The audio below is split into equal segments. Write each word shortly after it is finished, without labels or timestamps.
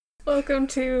Welcome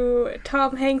to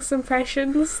Tom Hanks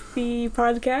Impressions, the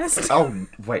podcast. Oh,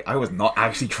 wait, I was not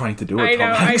actually trying to do a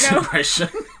Tom Hanks impression.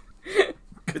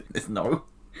 Goodness, no.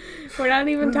 We're not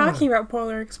even talking about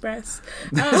Polar Express.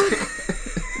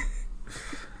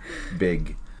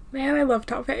 Big. Man, I love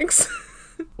Tom Hanks.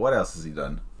 What else has he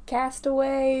done?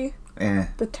 Castaway,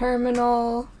 The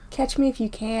Terminal, Catch Me If You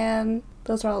Can.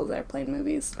 Those are all his airplane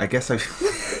movies. I guess I...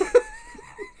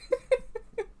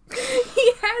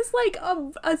 He has like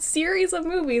a series of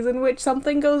movies in which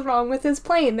something goes wrong with his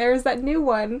plane. There's that new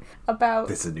one about...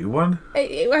 There's a new one?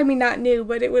 I mean, not new,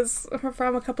 but it was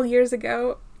from a couple years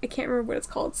ago. I can't remember what it's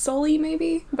called. Sully,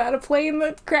 maybe? About a plane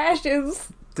that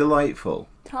crashes. Delightful.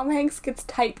 Tom Hanks gets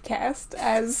typecast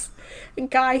as a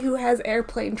guy who has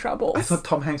airplane troubles. I thought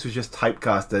Tom Hanks was just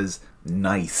typecast as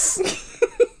nice.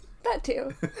 That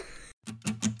too.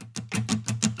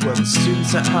 Well, the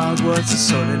students at Hogwarts are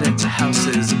sorted into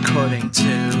houses according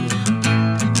to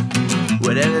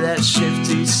whatever that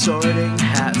shifty sorting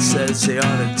hat says they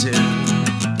ought to do.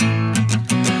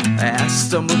 I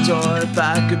asked Dumbledore if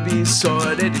I could be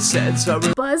sorted. He said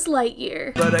sorry, Buzz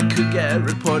Lightyear. but I could get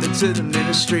reported to the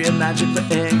Ministry of Magic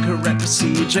for incorrect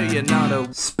procedure. You're not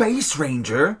a... Space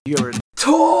Ranger? You're a...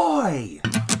 Toy!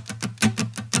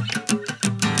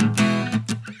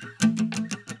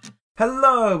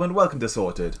 Hello and welcome to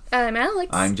Sorted. I'm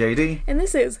Alex. I'm JD. And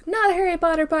this is not a Harry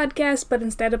Potter podcast, but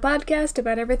instead a podcast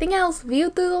about everything else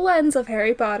viewed through the lens of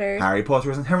Harry Potter. Harry Potter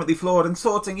is inherently flawed and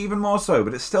sorting even more so,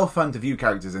 but it's still fun to view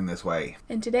characters in this way.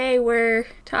 And today we're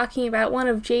talking about one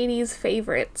of JD's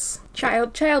favorites.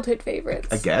 Childhood favorites.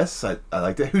 I guess. I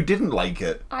liked it. Who didn't like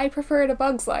it? I preferred A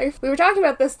Bug's Life. We were talking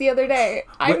about this the other day.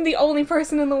 I'm the only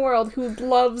person in the world who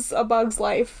loves A Bug's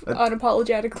Life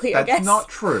unapologetically, I guess. That's not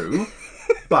true.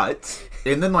 But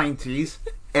in the 90s,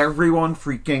 everyone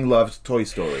freaking loved Toy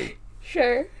Story.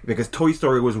 Sure. Because Toy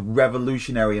Story was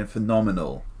revolutionary and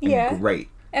phenomenal. And great.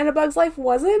 And A Bug's Life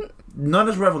wasn't? Not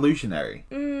as revolutionary.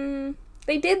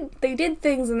 They did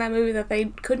things in that movie that they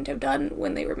couldn't have done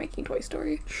when they were making Toy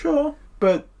Story. Sure.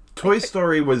 But Toy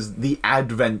Story was the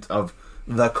advent of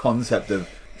the concept of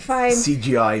Fine.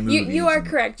 CGI movies. You are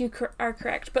correct. You are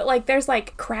correct. But, like, there's,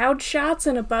 like, crowd shots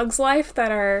in A Bug's Life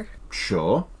that are...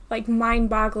 Sure. Like,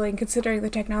 mind-boggling considering the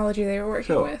technology they were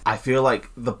working with. I feel like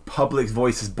the public's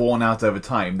voice is borne out over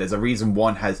time. There's a reason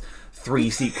one has 3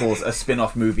 sequels, a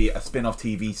spin-off movie, a spin-off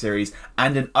TV series,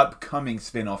 and an upcoming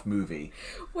spin-off movie.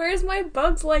 Where's my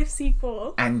Bug's Life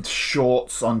sequel? And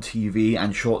shorts on TV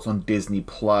and shorts on Disney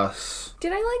Plus.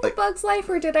 Did I like A Bug's Life,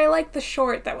 or did I like the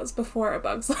short that was before A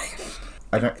Bug's Life?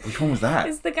 I don't... Which one was that?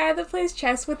 Is the guy that plays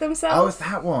chess with himself? Oh, it's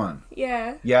that one.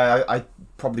 Yeah. Yeah, I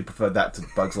probably preferred that to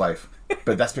Bug's Life.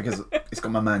 But that's because it's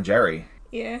got my man Jerry.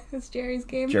 Yeah, it's Jerry's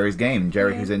game. Jerry's game.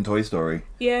 Jerry who's in Toy Story.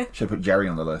 Yeah. Should have put Jerry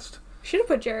on the list. Should have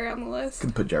put Jerry on the list.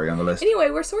 Can put Jerry on the list. Anyway,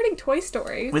 we're sorting Toy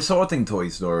Story. We're sorting Toy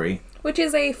Story. Which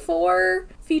is a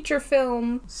 4-feature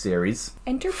film... Series.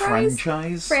 Enterprise?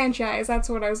 Franchise? Franchise, that's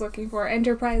what I was looking for.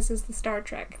 Enterprise is the Star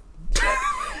Trek.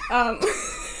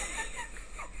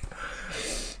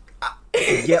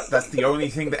 Yep, that's the only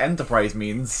thing that Enterprise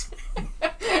means.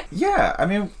 Yeah, I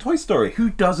mean, Toy Story. Who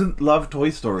doesn't love Toy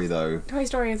Story, though? Toy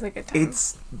Story is a good time.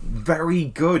 It's very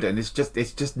good, and it's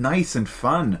just nice and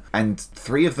fun. And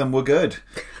 3 of them were good.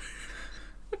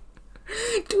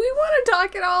 Do we want to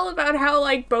talk at all about how,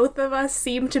 like, both of us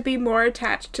seem to be more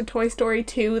attached to Toy Story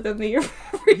 2 than the original?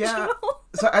 Yeah.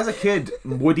 So as a kid,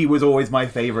 Woody was always my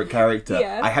favourite character.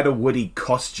 Yeah. I had a Woody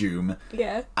costume.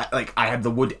 Yeah. I had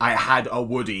a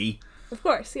Woody. Of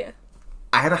course, yeah.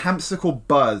 I had a hamster called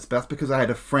Buzz, but that's because I had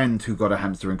a friend who got a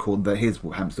hamster and called his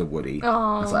hamster Woody.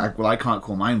 Aww. I was like, well, I can't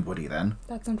call mine Woody then.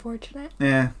 That's unfortunate.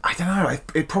 Yeah. I don't know.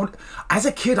 It probably... As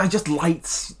a kid, I just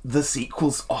liked the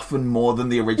sequels often more than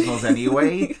the originals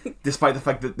anyway, despite the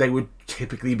fact that they would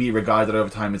typically be regarded over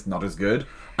time as not as good.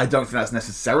 I don't think that's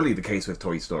necessarily the case with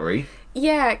Toy Story.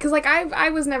 Yeah, because, like, I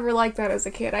was never like that as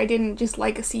a kid. I didn't just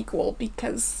like a sequel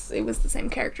because it was the same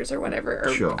characters or whatever.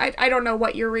 Or Sure. I don't know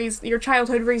what your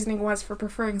childhood reasoning was for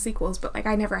preferring sequels, but, like,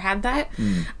 I never had that.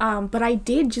 But I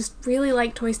did just really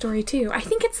like Toy Story 2. I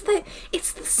think it's the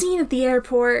scene at the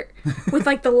airport with,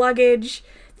 like, the luggage.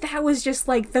 That was just,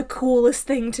 like, the coolest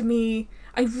thing to me.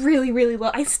 I really, really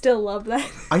I still love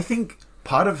that. I think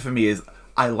part of it for me is...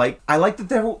 I like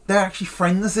that they're actually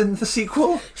friends in the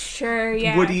sequel. Sure,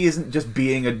 yeah. Woody isn't just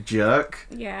being a jerk.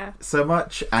 Yeah. So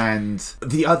much, and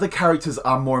the other characters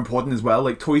are more important as well.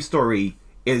 Like, Toy Story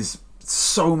is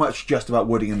so much just about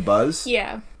Woody and Buzz.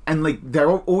 Yeah. And, like, they're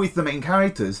always the main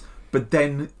characters, but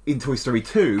then in Toy Story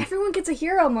 2... Everyone gets a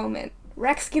hero moment.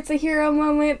 Rex gets a hero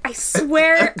moment. I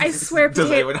swear Does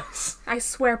Potato anyone else? I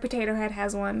swear Potato Head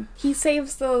has one. He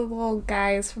saves the little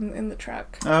guys from in the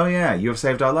truck. Oh yeah, you have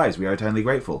saved our lives. We are eternally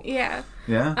grateful. Yeah.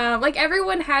 Yeah. Like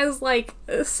everyone has like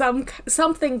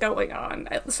something going on,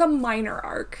 some minor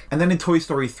arc. And then in Toy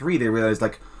Story 3, they realized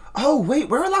like, oh wait,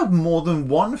 we're allowed more than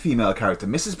one female character.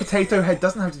 Mrs. Potato Head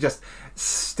doesn't have to just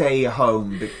stay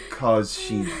home because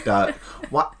she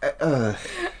what?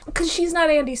 Because she's not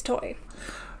Andy's toy.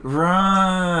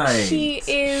 Right. She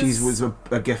is. She was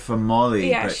a gift for Molly.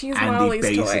 Yeah, but she's Andy Molly's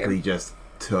toy. basically just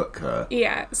took her.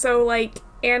 Yeah. So like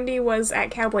Andy was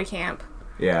at cowboy camp.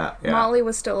 Yeah. Yeah. Molly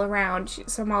was still around,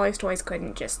 so Molly's toys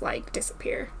couldn't just like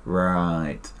disappear.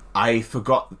 Right. I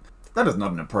forgot. That is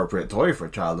not an appropriate toy for a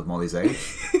child of Molly's age.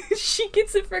 She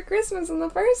gets it for Christmas in the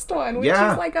first one, which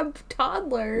Yeah. is like a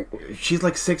toddler. She's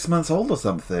like 6 months old or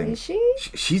something. Is she?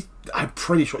 She's. I'm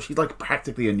pretty sure she's like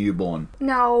practically a newborn.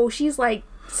 No, she's like.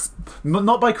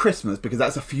 Not by Christmas, because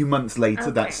that's a few months later,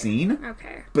 Okay. that scene.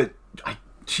 Okay. But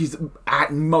she's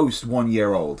at most 1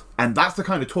 year old. And that's the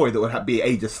kind of toy that would be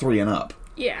ages 3 and up.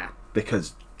 Yeah.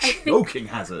 Because I think- choking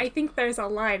hazard. I think there's a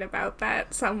line about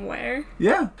that somewhere.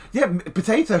 Yeah. Yeah,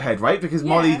 Potato Head, right? Because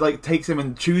Molly, Yeah. like, takes him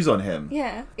and chews on him.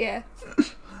 Yeah, yeah.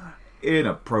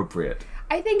 Inappropriate.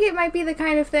 I think it might be the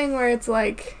kind of thing where it's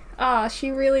like, she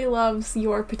really loves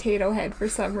your Potato Head for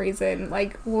some reason.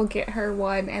 Like, we'll get her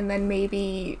one, and then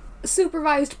maybe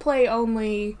supervised play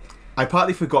only. I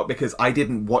partly forgot because I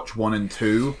didn't watch 1 and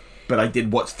 2, but I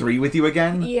did watch 3 with you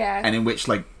again. Yeah. And in which,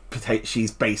 like, she's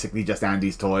basically just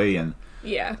Andy's toy, and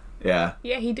Yeah. yeah.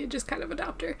 Yeah, he did just kind of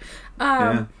adopt her.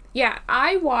 Yeah. Yeah,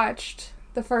 I watched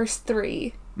the first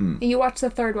 3. You watched the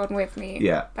third one with me.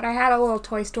 Yeah. But I had a little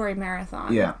Toy Story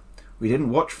marathon. Yeah. We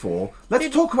didn't watch 4. Let's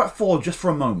talk about 4 just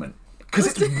for a moment. Because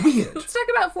it's weird. Let's talk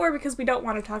about 4 because we don't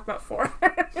want to talk about 4.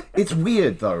 It's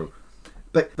weird, though.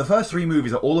 Like, the first 3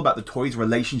 movies are all about the toys'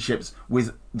 relationships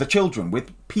with the children,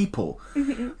 with people.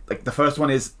 Like, the first one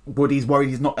is Woody's worried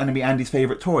he's not going to be Andy's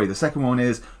favourite toy. The second one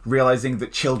is realising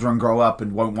that children grow up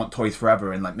and won't want toys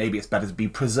forever, and, like, maybe it's better to be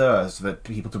preserved for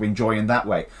people to enjoy in that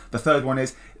way. The third one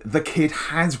is the kid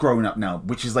has grown up now,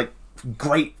 which is, like,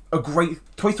 great.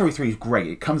 Toy Story 3 is great.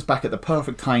 It comes back at the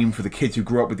perfect time for the kids who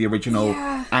grew up with the original,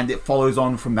 Yeah. and it follows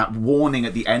on from that warning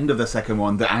at the end of the second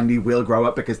one that Andy will grow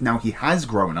up because now he has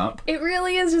grown up. It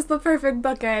really is just the perfect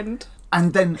bookend.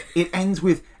 And then it ends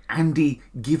with Andy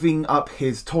giving up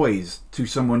his toys to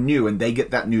someone new, and they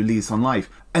get that new lease on life.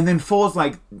 And then 4's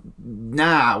like,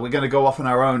 nah, we're going to go off on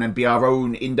our own and be our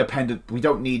own independent. We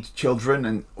don't need children.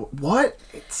 And what?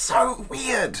 It's so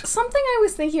weird. Something I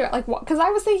was thinking about, like, because I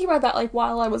was thinking about that, like,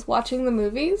 while I was watching the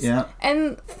movies. Yeah.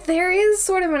 And there is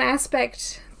sort of an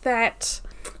aspect that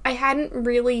I hadn't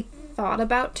really thought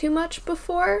about too much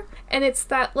before. And it's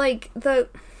that, like, the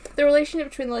relationship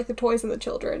between, like, the toys and the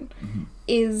children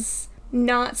is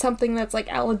not something that's, like,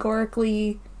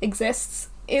 allegorically exists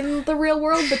in the real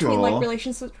world between, Sure. like,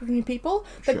 relationships between people.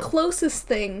 The Sure. closest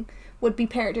thing would be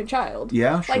parent and child.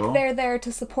 Yeah, sure. Like, they're there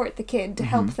to support the kid, to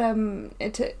help them,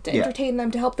 to Yeah. entertain them,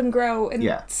 to help them grow, and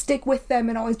Yeah. stick with them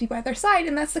and always be by their side.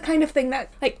 And that's the kind of thing that,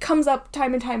 like, comes up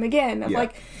time and time again. Of, Yeah.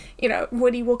 like, you know,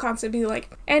 Woody will constantly be like,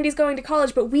 Andy's going to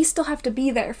college, but we still have to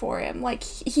be there for him. Like,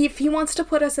 if he wants to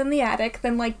put us in the attic,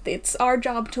 then, like, it's our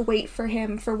job to wait for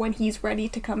him for when he's ready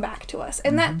to come back to us.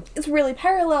 And that is really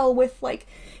parallel with, like,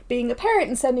 being a parent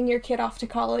and sending your kid off to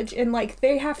college, and, like,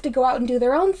 they have to go out and do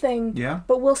their own thing, Yeah.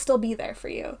 but we'll still be there for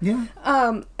you. Yeah.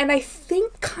 And I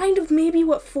think kind of maybe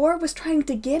what 4 was trying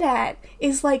to get at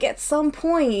is, like, at some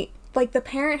point, like, the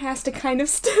parent has to kind of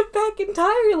step back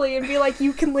entirely and be like,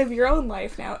 you can live your own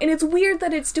life now. And it's weird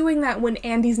that it's doing that when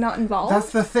Andy's not involved.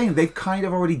 That's the thing. They've kind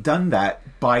of already done that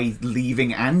by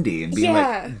leaving Andy and being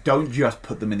Yeah. like, don't just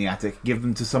put them in the attic. Give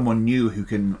them to someone new who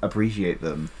can appreciate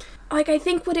them. Like, I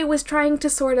think what it was trying to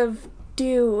sort of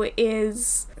do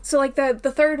is... So, like, the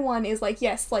third one is, like,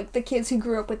 yes, like, the kids who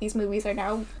grew up with these movies are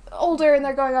now older and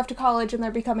they're going off to college and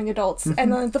they're becoming adults.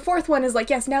 And then the fourth one is, like,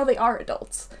 yes, now they are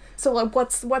adults. So, like,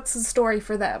 what's the story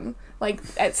for them? Like,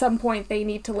 at some point they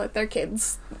need to let their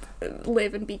kids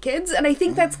live and be kids. And I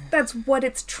think that's what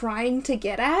it's trying to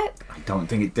get at. I don't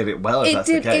think it did it well, if that's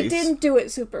the case. It didn't do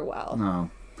it super well. No.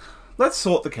 Let's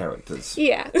sort the characters.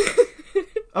 Yeah.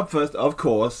 Up first, of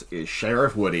course, is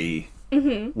Sheriff Woody.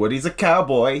 Woody's a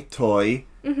cowboy toy.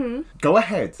 Go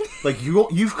ahead. Like,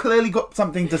 you've clearly got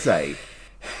something to say.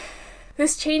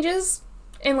 This changes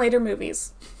in later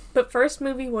movies. But first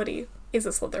movie Woody is a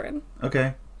Slytherin.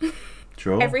 Okay.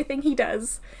 Sure. Everything he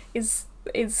does is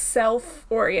is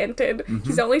self-oriented.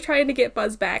 He's only trying to get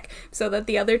Buzz back so that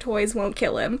the other toys won't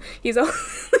kill him. He's only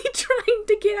trying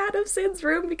to get out of Sid's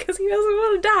room because he doesn't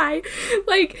want to die.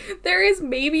 Like, there is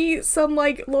maybe some,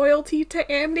 like, loyalty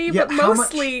to Andy, Yeah, but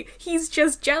mostly he's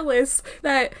just jealous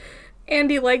that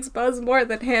Andy likes Buzz more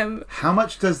than him. How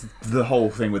much does the whole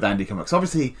thing with Andy come up? Because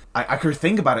obviously, I could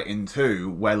think about it in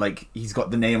 2, where, like, he's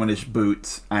got the name on his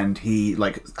boot, and he,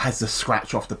 like, has to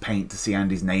scratch off the paint to see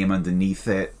Andy's name underneath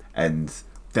it, and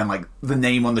then, like, the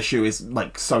name on the shoe is,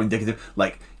 like, so indicative.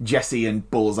 Like, Jesse and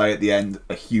Bullseye at the end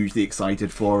are hugely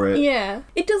excited for it. Yeah.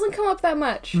 It doesn't come up that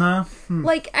much. No.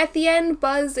 Like, at the end,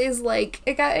 Buzz is like,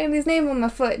 it got Andy's name on my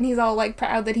foot, and he's all, like,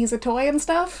 proud that he's a toy and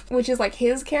stuff, which is, like,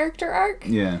 his character arc.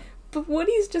 Yeah. But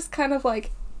Woody's just kind of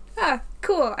like,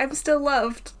 cool, I'm still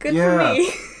loved. Good Yeah. for me.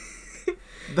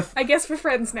 I guess we're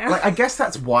friends now. Like, I guess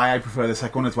that's why I prefer the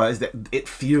second one as well, is that it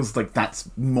feels like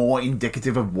that's more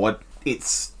indicative of what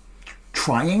it's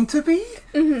trying to be?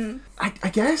 Mm-hmm. I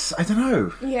guess? I don't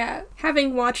know. Yeah.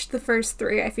 Having watched the first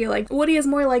 3, I feel like Woody is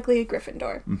more likely a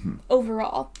Gryffindor.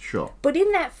 Overall. Sure. But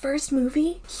in that first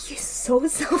movie, he's so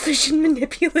selfish and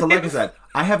manipulative. So like I said,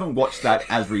 I haven't watched that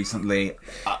as recently.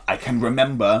 I can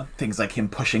remember things like him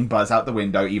pushing Buzz out the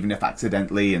window, even if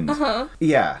accidentally, and...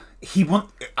 Yeah. He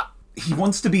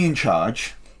wants to be in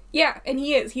charge. Yeah, and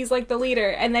he is. He's like the leader,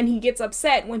 and then he gets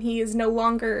upset when he is no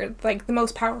longer like the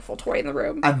most powerful toy in the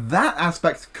room. And that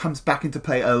aspect comes back into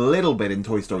play a little bit in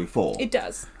Toy Story 4. It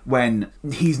does. When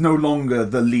he's no longer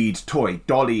the lead toy.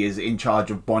 Dolly is in charge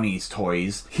of Bonnie's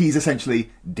toys. He's essentially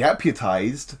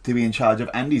deputized to be in charge of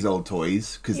Andy's old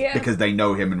toys, because they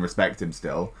know him and respect him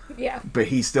still. Yeah. But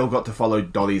he's still got to follow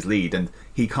Dolly's lead, and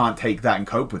he can't take that and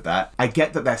cope with that. I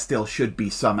get that there still should be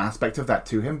some aspect of that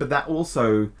to him, but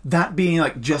that being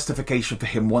like justification for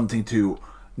him wanting to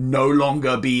no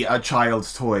longer be a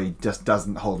child's toy just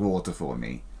doesn't hold water for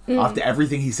me. After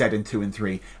everything he said in 2 and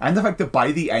 3, and the fact that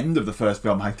by the end of the first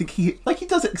film, I think he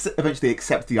does eventually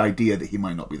accept the idea that he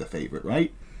might not be the favourite,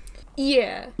 right?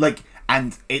 Yeah. Like,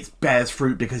 and it bears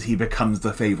fruit because he becomes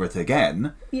the favourite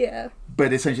again. Yeah.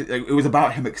 But essentially, it was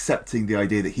about him accepting the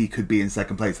idea that he could be in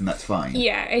second place, and that's fine.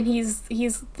 Yeah, and he's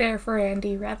there for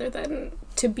Andy rather than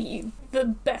to be the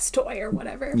best toy or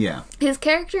whatever. Yeah. His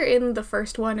character in the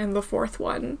first one and the fourth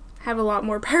one have a lot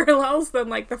more parallels than,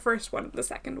 like, the first one and the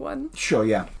second one. Sure,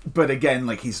 yeah. But again,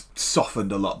 like, he's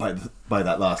softened a lot by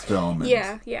that last film. And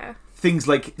yeah. Things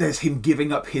like there's him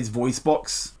giving up his voice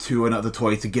box to another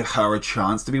toy to give her a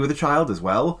chance to be with a child as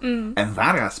well. And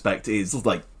that aspect is,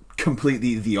 like,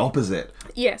 completely the opposite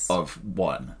of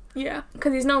 1. Yeah,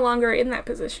 because he's no longer in that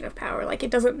position of power. Like,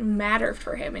 it doesn't matter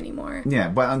for him anymore. Yeah,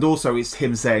 but and also it's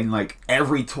him saying, like,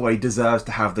 every toy deserves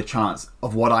to have the chance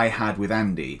of what I had with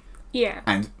Andy. Yeah.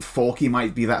 And Forky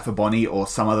might be that for Bonnie, or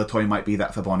some other toy might be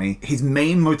that for Bonnie. His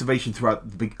main motivation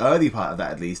throughout the early part of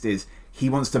that, at least, is he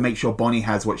wants to make sure Bonnie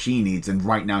has what she needs, and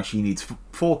right now she needs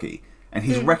Forky. And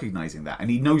he's recognizing that. And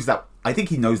he knows that, I think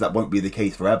he knows that won't be the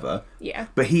case forever. Yeah.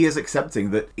 But he is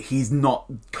accepting that he's not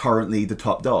currently the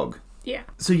top dog. Yeah.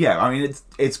 So yeah, I mean,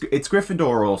 it's Gryffindor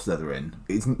or Slytherin.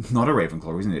 It's not a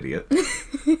Ravenclaw, he's an idiot.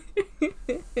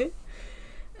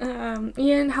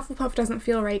 Ian Hufflepuff doesn't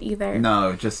feel right either.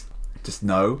 No, just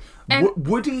no.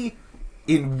 Woody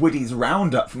in Woody's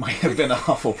Roundup might have been a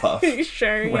Hufflepuff.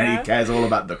 Sure, yeah. When he cares all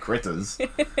about the critters.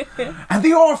 And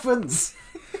the orphans!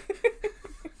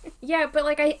 Yeah, but,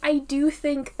 like, I do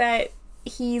think that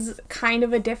he's kind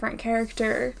of a different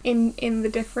character in the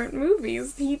different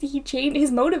movies. He changed,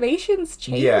 his motivations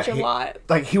change a lot.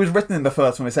 Like, he was written in the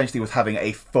first one essentially was having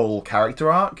a full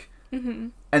character arc. Mm-hmm.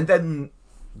 And then...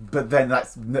 But then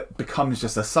that becomes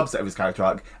just a subset of his character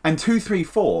arc. And 2, 3,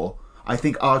 4, I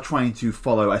think, are trying to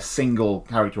follow a single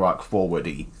character arc for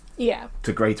Woody. Yeah.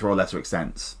 To greater or lesser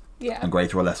extents. Yeah. And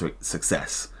greater or lesser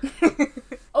success.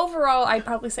 Overall, I'd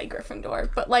probably say Gryffindor.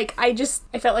 But, like, I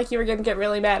felt like you were going to get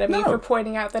really mad at me for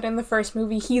pointing out that in the first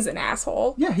movie, he's an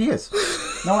asshole. Yeah, he is.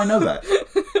 No, I know that.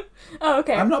 Oh,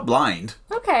 okay. I'm not blind.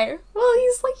 Okay. Well,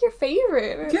 he's, like, your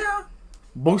favorite. Yeah.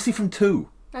 Mostly from 2.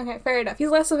 Okay, fair enough. He's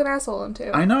less of an asshole in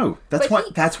 2. I know. That's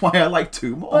why I like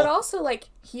 2 more. But also, like,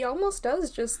 he almost does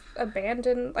just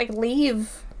abandon, like,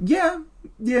 leave. Yeah.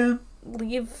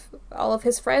 Leave all of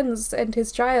his friends and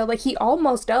his child. Like, he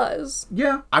almost does.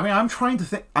 Yeah. I mean, I'm trying to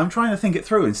think it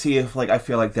through and see if, like, I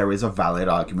feel like there is a valid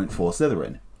argument for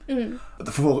Slytherin.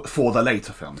 For the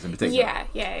later films in particular.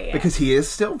 Yeah. Because he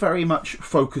is still very much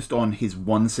focused on his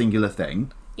one singular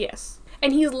thing. Yes.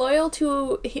 And he's loyal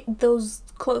to those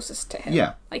closest to him.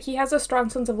 Yeah. Like, he has a strong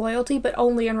sense of loyalty, but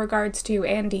only in regards to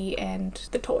Andy and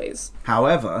the toys.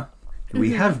 However,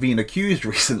 we have been accused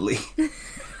recently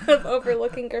of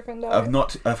overlooking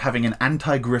Gryffindor. Of having an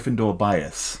anti-Gryffindor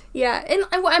bias. Yeah,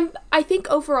 and I think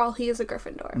overall he is a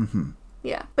Gryffindor. Mm-hmm.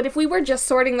 Yeah, but if we were just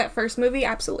sorting that first movie,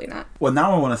 absolutely not. Well,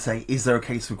 now I want to say, is there a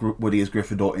case for Woody as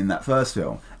Gryffindor in that first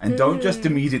film? And don't just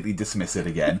immediately dismiss it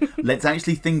again. Let's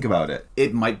actually think about it.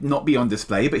 It might not be on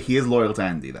display, but he is loyal to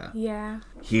Andy there. Yeah.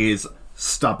 He is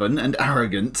stubborn and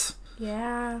arrogant.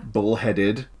 Yeah.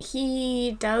 Bullheaded.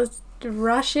 He does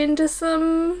rush into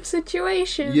some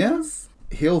situations. Yeah.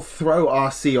 He'll throw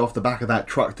RC off the back of that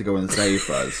truck to go and save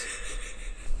Buzz.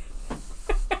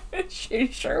 She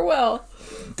sure will.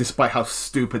 Despite how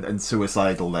stupid and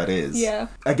suicidal that is. Yeah.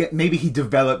 Again, maybe he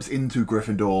develops into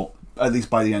Gryffindor, at least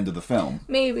by the end of the film.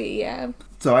 Maybe, yeah.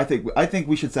 So I think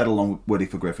we should settle on Woody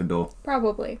for Gryffindor.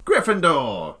 Probably.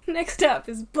 Gryffindor! Next up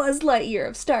is Buzz Lightyear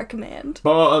of Star Command.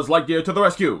 Buzz Lightyear to the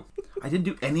rescue! I didn't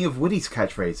do any of Woody's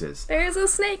catchphrases. There's a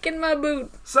snake in my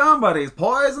boot. Somebody's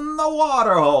poisoned the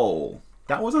water hole!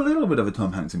 That was a little bit of a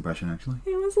Tom Hanks impression, actually.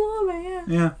 It was a little bit, yeah.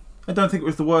 Yeah. I don't think it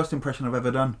was the worst impression I've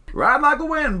ever done. Ride like a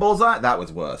wind, bullseye. That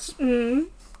was worse.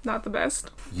 Not the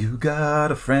best. You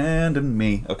got a friend in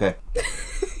me. Okay.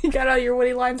 You got all your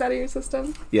Woody lines out of your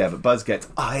system? Yeah, but Buzz gets,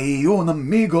 hay un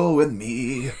amigo in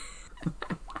me.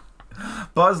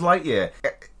 Buzz Lightyear.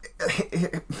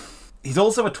 He's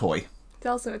also a toy. It's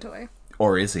also a toy.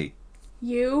 Or is he?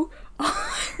 You are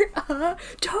a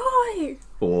toy!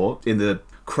 Or, in the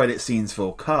credit scenes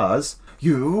for Cars,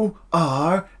 you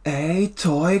are a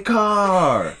toy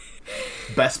car.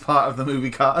 Best part of the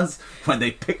movie Cars, when they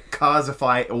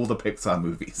Carsify all the Pixar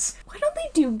movies. Why don't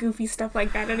they do goofy stuff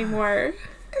like that anymore?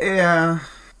 Yeah.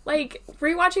 Like,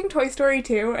 rewatching Toy Story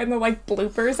 2 and the, like,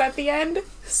 bloopers at the end,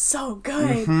 so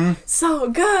good. So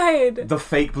good. The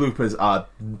fake bloopers are,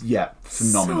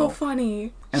 phenomenal. So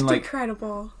funny. And, Just like,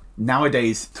 incredible.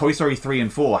 Nowadays, Toy Story 3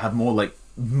 and 4 have more, like,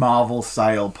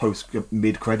 Marvel-style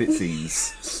mid-credit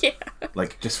scenes. Yeah.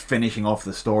 Like, just finishing off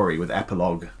the story with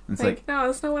epilogue. It's like, no,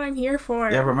 that's not what I'm here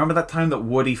for. yeah, remember that time that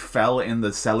Woody fell in the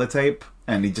sellotape?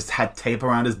 And he just had tape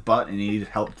around his butt and he needed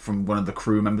help from one of the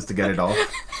crew members to get it off?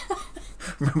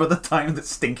 Remember the time that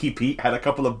Stinky Pete had a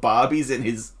couple of Barbies in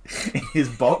his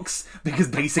box? Because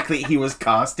basically he was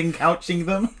casting couching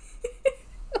them?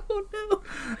 Oh, no.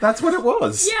 That's what it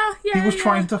was. Yeah. He was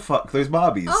trying to fuck those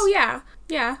Barbies. Oh, yeah.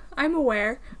 Yeah, I'm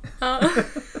aware.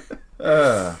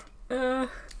 So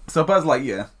Buzz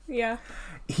Lightyear. Yeah.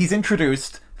 He's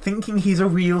introduced thinking he's a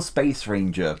real space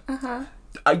ranger. Uh-huh.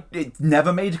 It's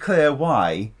never made clear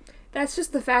why. That's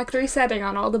just the factory setting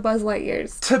on all the Buzz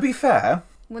Lightyears. To be fair...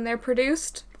 When they're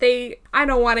produced, I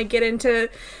don't want to get into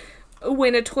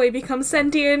when a toy becomes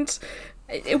sentient,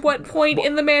 at what point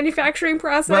in the manufacturing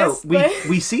process. Well,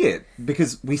 we see it,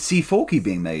 because we see Forky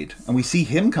being made, and we see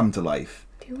him come to life.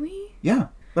 Do we? Yeah.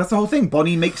 That's the whole thing.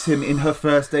 Bonnie makes him in her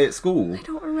first day at school. I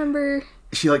don't remember.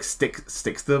 She, like,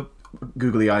 sticks the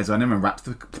googly eyes on him and wraps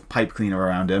the pipe cleaner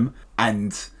around him,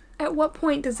 and... At what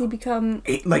point does he become...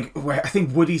 where I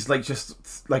think Woody's, like,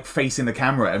 just, like, facing the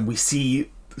camera, and we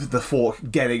see the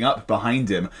fork getting up behind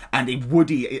him, and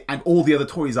Woody and all the other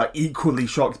toys are equally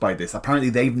shocked by this. Apparently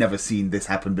they've never seen this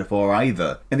happen before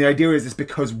either. And the idea is it's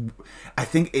because I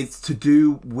think it's to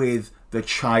do with the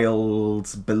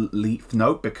child's belief.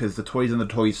 No, because the toys in the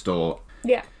toy store.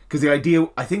 Yeah. Because I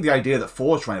think the idea that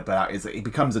Four's trying to put out is that he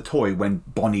becomes a toy when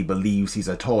Bonnie believes he's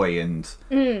a toy, and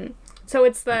So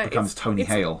it becomes Tony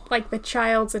Hale. Like the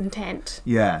child's intent.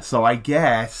 Yeah, so I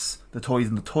guess the toys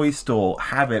in the toy store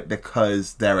have it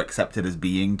because they're accepted as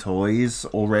being toys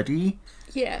already.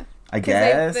 Yeah. I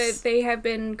guess. They have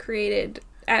been created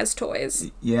as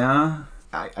toys. Yeah,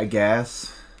 I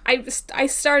guess. I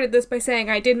started this by saying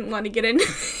I didn't want to get into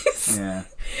this. Yeah.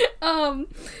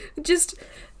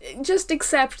 Just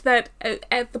accept that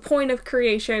at the point of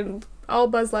creation, all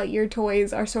Buzz Lightyear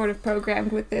toys are sort of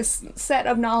programmed with this set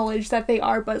of knowledge that they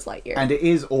are Buzz Lightyear. And it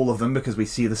is all of them, because we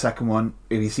see the second one,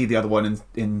 we see the other one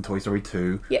in Toy Story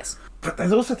 2. Yes. But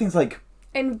there's also things like...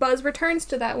 And Buzz returns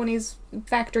to that when he's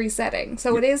factory setting.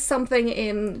 So it is something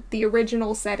in the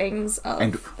original settings of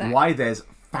And that. why there's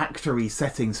factory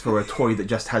settings for a toy that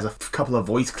just has a couple of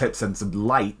voice clips and some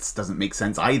lights doesn't make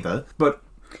sense either. But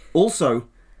also,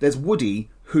 there's Woody,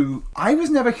 who I was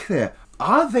never clear...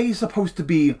 Are they supposed to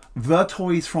be the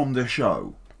toys from the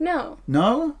show? No.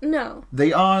 No? No.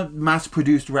 They are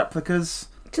mass-produced replicas?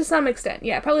 To some extent,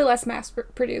 yeah. Probably less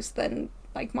mass-produced than,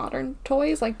 like, modern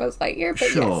toys, like Buzz Lightyear, but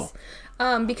Sure.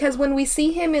 yes. Because when we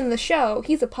see him in the show,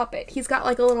 he's a puppet. He's got,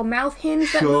 like, a little mouth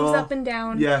hinge that moves up and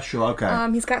down. Yeah, sure, okay.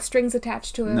 He's got strings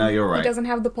attached to him. No, you're right. He doesn't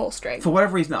have the pull string. For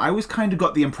whatever reason, I always kind of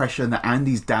got the impression that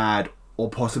Andy's dad or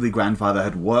possibly grandfather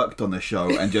had worked on the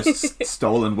show and just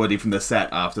stolen Woody from the set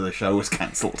after the show was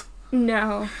cancelled.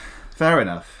 No. Fair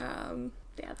enough.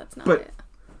 Yeah, that's not But- it.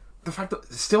 The fact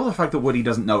that Woody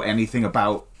doesn't know anything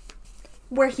about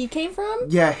Where he came from?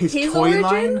 his toy origins?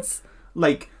 line.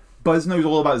 Like, Buzz knows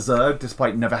all about Zurg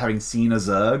despite never having seen a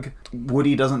Zurg.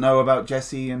 Woody doesn't know about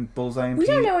Jessie and Bullseye and We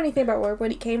Pete. don't know anything about where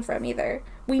Woody came from either.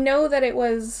 We know that it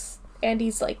was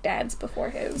Andy's, like, dad's before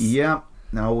his. Yeah,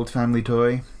 an old family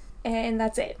toy. And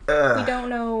that's it. Ugh. We don't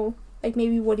know, like,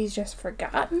 maybe Woody's just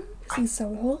forgotten because he's so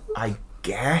old. I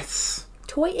guess.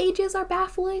 Toy ages are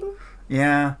baffling.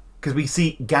 Yeah, because we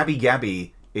see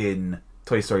Gabby in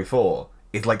Toy Story 4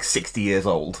 is like 60 years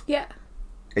old. Yeah.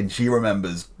 And she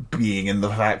remembers being in the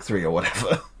factory or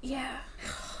whatever. Yeah.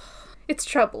 It's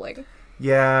troubling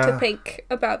Yeah. to think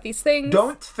about these things.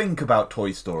 Don't think about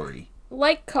Toy Story.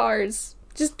 Like Cars.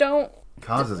 Just don't.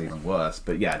 Cars is even worse,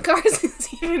 but yeah. Cars is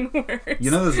even worse.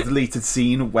 You know there's a deleted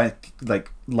scene where,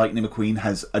 like, Lightning McQueen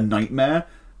has a nightmare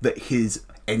that his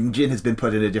engine has been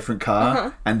put in a different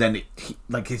car, and then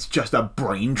it's just a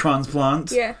brain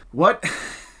transplant? Yeah. What?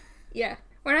 Yeah.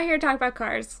 We're not here to talk about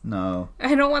Cars. No.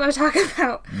 I don't want to talk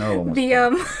about No one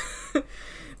wants the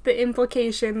the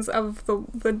implications of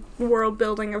the world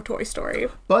building of Toy Story.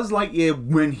 Buzz Lightyear,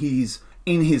 when he's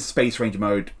in his Space Ranger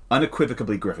mode,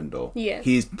 unequivocally Gryffindor. Yeah.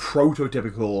 He is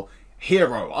prototypical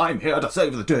hero. I'm here to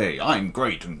save the day. I'm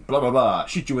great and blah blah blah.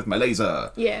 Shoot you with my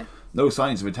laser. Yeah. No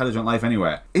signs of intelligent life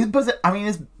anywhere. Is Buzz?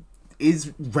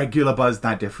 Is regular Buzz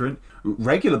that different?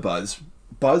 Regular Buzz,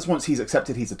 once he's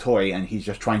accepted he's a toy and he's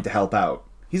just trying to help out,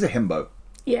 he's a himbo.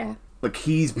 Yeah. Like,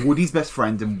 he's Woody's best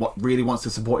friend and what really wants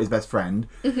to support his best friend.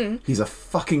 Mm-hmm. He's a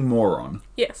fucking moron.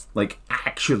 Yes. Like,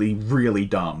 actually really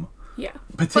dumb. Yeah.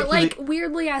 Particularly- But, like,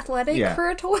 weirdly athletic Yeah. for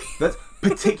a toy. That's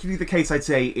particularly the case, I'd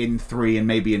say, in 3 and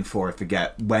maybe in 4, I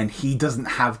forget, when he doesn't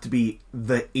have to be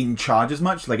in charge as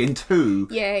much. Like, in 2,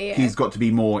 Yeah. he's got to be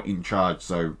more in charge.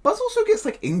 So Buzz also gets,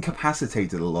 like,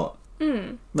 incapacitated a lot.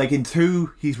 Like, in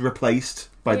 2, he's replaced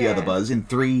by the Yeah. other Buzz. In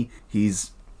 3,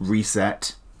 he's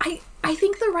reset. I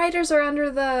think the writers are under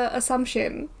the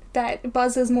assumption that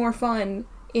Buzz is more fun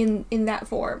in that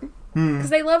form.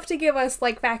 Because they love to give us,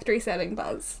 like, factory setting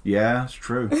Buzz. Yeah, it's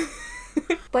true.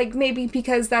 Like, maybe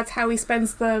because that's how he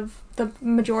spends the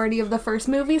majority of the first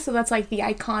movie, so that's, like, the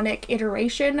iconic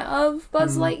iteration of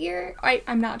Buzz Lightyear.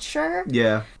 I'm not sure.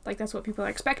 Yeah. Like, that's what people are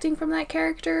expecting from that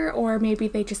character, or maybe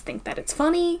they just think that it's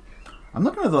funny. I'm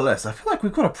looking at the list. I feel like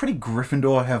we've got a pretty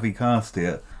Gryffindor-heavy cast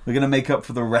here. We're going to make up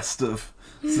for the rest of...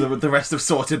 So the rest of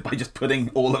Sorted by just putting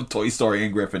all of Toy Story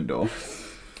in Gryffindor.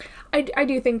 I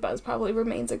do think Buzz probably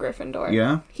remains a Gryffindor.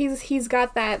 Yeah? He's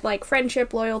got that, like,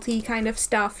 friendship, loyalty kind of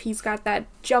stuff. He's got that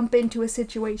jump into a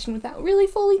situation without really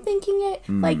fully thinking it.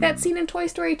 Like that scene in Toy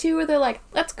Story 2 where they're like,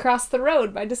 let's cross the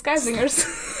road by disguising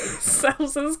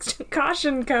ourselves as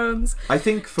caution cones. I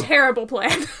think for Terrible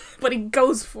plan. But he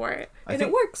goes for it. And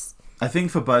it works. I think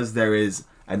for Buzz there is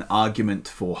an argument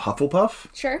for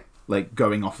Hufflepuff. Sure. Like,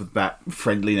 going off of that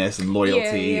friendliness and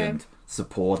loyalty Yeah. and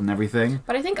support and everything.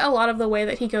 But I think a lot of the way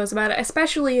that he goes about it,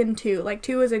 especially in 2, like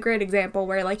 2 is a great example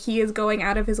where, like, he is going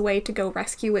out of his way to go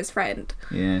rescue his friend.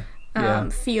 Yeah.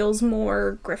 Feels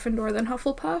more Gryffindor than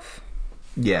Hufflepuff.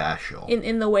 Yeah, sure.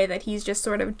 In the way that he's just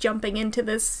sort of jumping into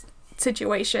this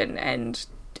situation and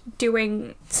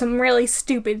doing some really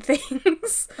stupid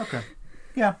things. Okay.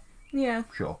 Yeah, Yeah.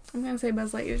 sure. I'm gonna say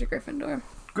Buzz Lightyear's a Gryffindor.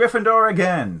 Gryffindor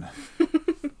again.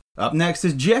 Up next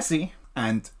is Jessie,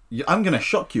 and I'm going to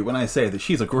shock you when I say that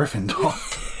she's a Gryffindor.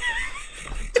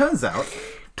 Turns out,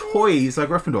 toys are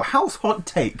Gryffindor. House hot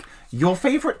take. Your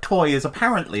favourite toy is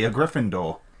apparently a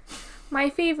Gryffindor. My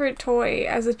favorite toy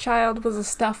as a child was a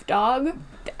stuffed dog.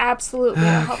 Absolutely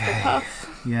a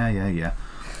Hufflepuff. Yeah.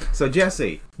 So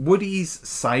Jessie, Woody's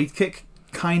sidekick,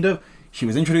 kind of. She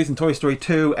was introduced in Toy Story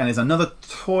 2 and is another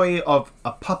toy of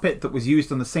a puppet that was used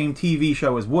on the same TV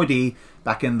show as Woody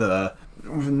back in the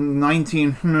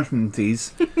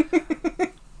 1990s.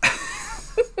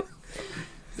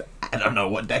 I don't know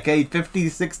what decade,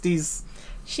 50s, 60s,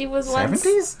 She was once...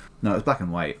 70s? No, it was black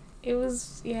and white. It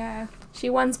was, yeah. She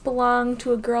once belonged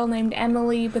to a girl named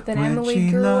Emily, but then When Emily she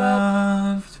grew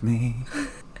up. loved me,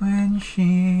 when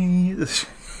she...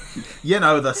 You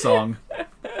know the song.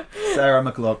 Sarah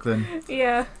McLachlan.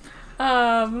 Yeah.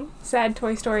 Sad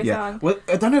Toy Story song. Well,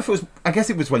 I don't know if it was... I guess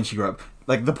it was when she grew up.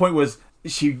 Like, the point was,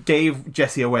 she gave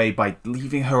Jessie away by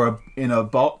leaving her in a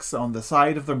box on the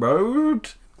side of the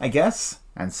road, I guess.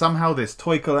 And somehow this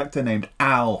toy collector named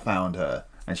Al found her.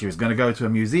 And she was going to go to a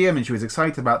museum, and she was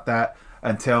excited about that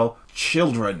until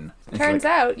children. And she's Turns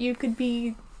like, out you could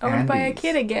be owned by a Andy's.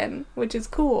 kid again, which is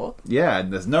cool. yeah,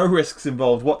 and there's no risks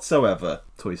involved whatsoever.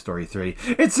 Toy Story 3.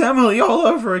 It's Emily all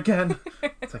over again.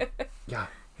 It's like, yeah,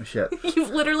 no shit. You've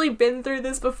literally been through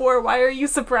this before. Why are you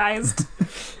surprised?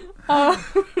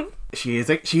 She is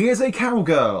a Carol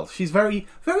girl. She's very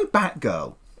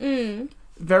Batgirl. She's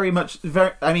very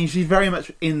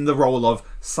much in the role of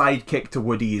sidekick to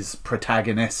Woody's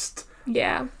protagonist.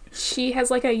 Yeah. She has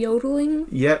like a yodeling.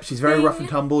 Yep, she's very rough and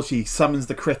tumble. She summons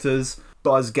the critters.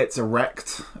 Buzz gets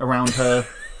erect around her.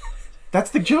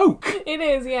 That's the joke. It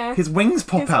is, yeah. His wings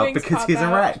pop out wings because pop he's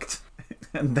out. erect.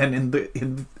 And then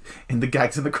in the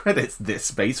gags and the credits, this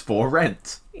space for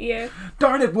rent. Yeah.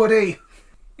 Darn it, Woody!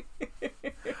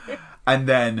 And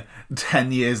then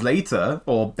 10 years later,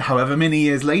 or however many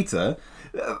years later,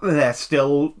 they're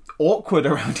still awkward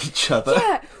around each other.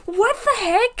 Yeah. What the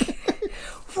heck?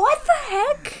 What the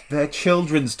heck? They're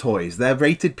children's toys. They're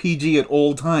rated PG at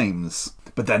all times.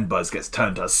 But then Buzz gets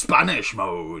turned to Spanish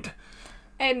mode.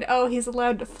 And he's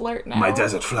allowed to flirt now. My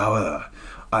desert flower.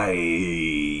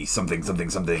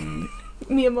 Something.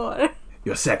 Mi amor.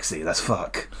 You're sexy, let's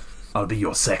fuck. I'll be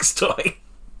your sex toy.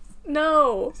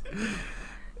 No.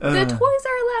 The toys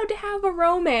are allowed to have a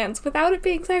romance without it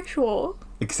being sexual.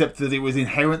 Except that it was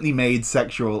inherently made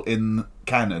sexual in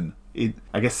canon.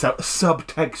 I guess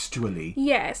subtextually.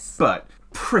 Yes. But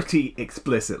pretty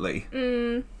explicitly.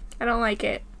 I don't like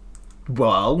it.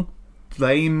 Well,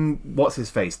 blame what's his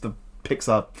face? The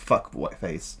Pixar fuck what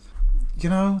face? You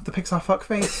know, the Pixar fuck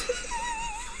face?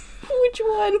 Which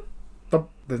one?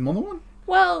 There's more than one?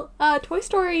 Well, Toy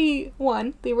Story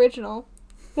 1, the original,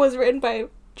 was written by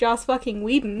Joss fucking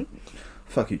Whedon.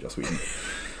 Fuck you, Joss Whedon.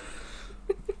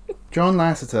 John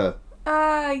Lasseter.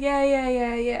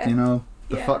 Yeah. You know,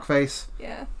 the Yeah. fuck face.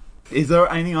 Yeah. Is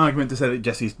there any argument to say that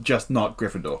Jessie's just not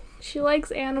Gryffindor? She likes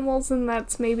animals, and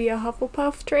that's maybe a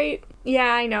Hufflepuff trait.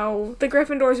 Yeah, I know. The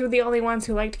Gryffindors were the only ones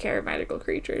who liked magical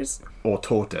creatures. Or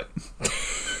taught it?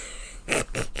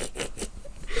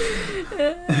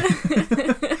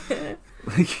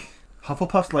 Like,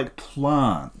 Hufflepuff's like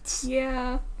plants.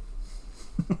 Yeah.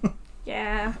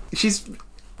 Yeah. She's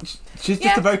just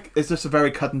Yeah. it's just a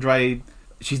very cut and dry.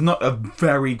 She's not a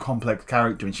very complex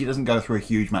character, and she doesn't go through a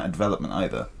huge amount of development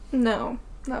either. No,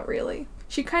 not really.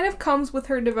 She kind of comes with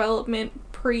her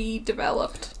development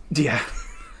pre-developed. Yeah.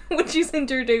 When she's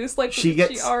introduced, like, She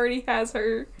gets- she already has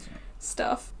her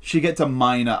stuff. She gets a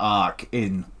minor arc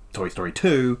in Toy Story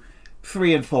 2.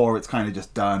 3 and 4, it's kind of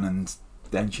just done, and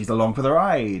then she's along for the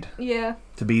ride. Yeah.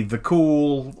 To be the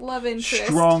cool, Love interest.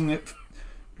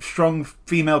 strong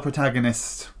female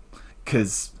protagonist.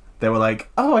 Because they were like,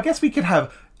 oh, I guess we could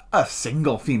have a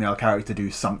single female character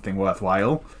do something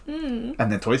worthwhile. And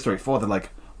then Toy Story 4, they're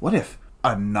like, what if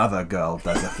another girl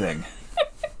does a thing?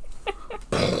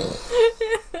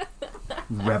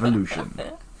 Revolution.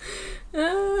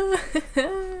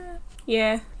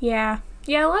 Yeah.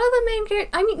 A lot of the main characters...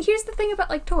 I mean, here's the thing about,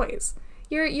 like, toys.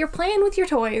 You're playing with your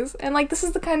toys, and, like, this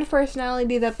is the kind of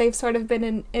personality that they've sort of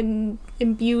been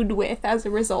imbued with as a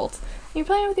result. You're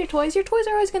playing with your toys are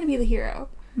always going to be the hero.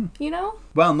 You know?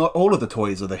 Well, not all of the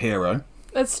toys are the hero.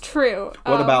 That's true.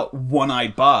 What about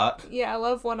One-Eyed Bart? Yeah, I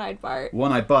love One-Eyed Bart.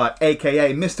 One-Eyed Bart,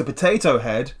 a.k.a. Mr. Potato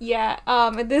Head. Yeah,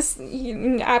 this...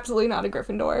 absolutely not a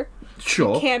Gryffindor.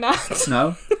 Sure. Cannot.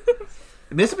 No.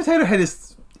 Mr. Potato Head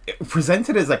is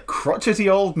presented as a crotchety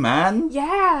old man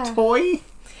Yeah. toy.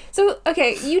 So,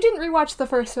 okay, you didn't rewatch the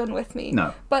first one with me.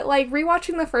 No. But, like,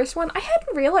 rewatching the first one, I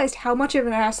hadn't realized how much of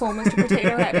an asshole Mr.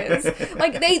 Potato Head is.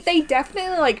 Like, they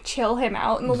definitely, like, chill him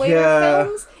out in the later Yeah.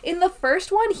 films. In the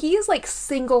first one, he is, like,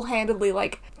 single-handedly,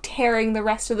 like, tearing the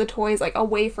rest of the toys, like,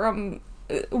 away from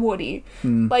Woody.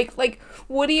 Like,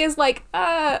 Woody is like,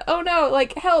 oh no,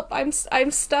 like, help, I'm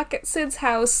stuck at Sid's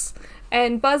house,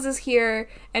 and Buzz is here,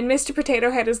 and Mr.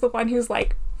 Potato Head is the one who's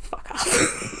like, fuck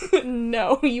off.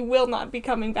 No, you will not be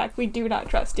coming back. We do not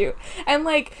trust you. And,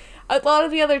 like, a lot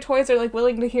of the other toys are, like,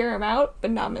 willing to hear him out,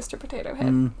 but not Mr. Potato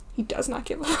Head. He does not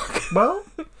give a fuck. Well,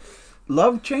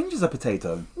 love changes a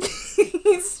potato.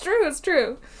 It's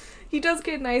true. He does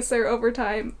get nicer over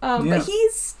time. Yeah. But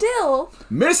he's still...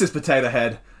 Mrs. Potato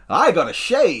Head, I gotta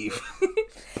shave.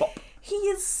 Pop. He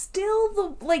is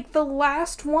still the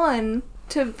last one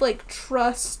to, like,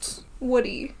 trust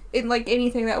Woody in, like,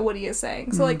 anything that Woody is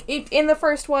saying. So, like, in the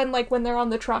first one, like, when they're on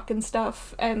the truck and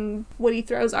stuff, and Woody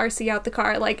throws RC out the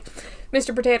car, like,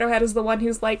 Mr. Potato Head is the one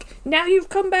who's like, now you've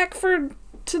come back to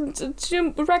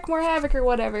wreak more havoc or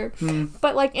whatever.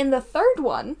 But, like, in the third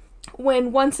one,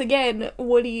 when once again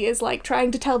Woody is, like,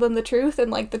 trying to tell them the truth and,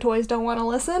 like, the toys don't want to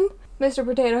listen, Mr.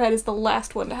 Potato Head is the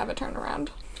last one to have a turnaround.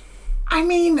 I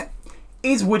mean,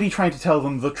 is Woody trying to tell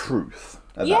them the truth?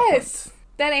 At Yes!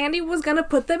 That Andy was gonna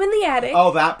put them in the attic.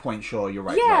 Oh, that point, sure, you're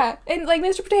right. Yeah, and, like,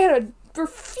 Mr. Potato Head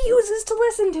refuses to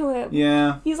listen to him.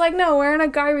 Yeah. He's like, no, we're in a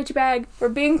garbage bag. We're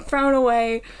being thrown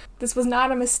away. This was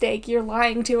not a mistake. You're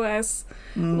lying to us.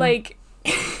 Like,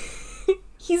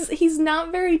 He's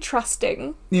not very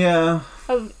trusting Yeah.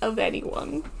 of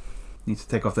anyone. Needs to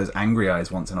take off those angry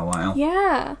eyes once in a while.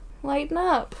 Yeah, lighten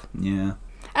up. Yeah.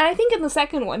 And I think in the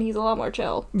second one, he's a lot more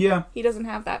chill. Yeah. He doesn't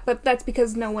have that, but that's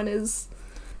because no one is...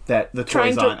 That the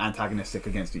Trying toys to- aren't antagonistic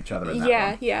against each other in that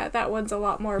one. Yeah, that one's a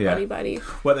lot more Yeah. buddy-buddy.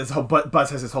 Well, Buzz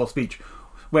has this whole speech.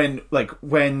 When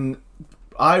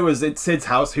I was at Sid's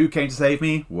house, who came to save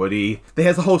me? Woody. They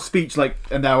has a whole speech, like,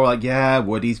 and they were like, yeah,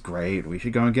 Woody's great. We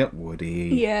should go and get Woody.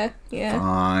 Yeah.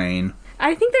 Fine.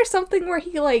 I think there's something where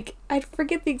he, like, I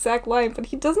forget the exact line, but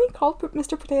doesn't he call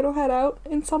Mr. Potato Head out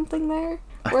in something there?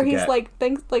 I Where he's forget. like,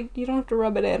 thanks, like, you don't have to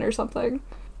rub it in or something.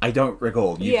 I don't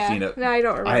recall. You've seen it. No, I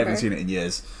don't remember. I haven't seen it in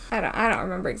years. I don't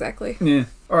remember exactly. Yeah.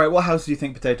 Alright, what house do you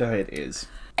think Potato Head is?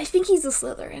 I think he's a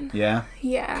Slytherin. Yeah?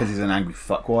 Yeah. Because he's an angry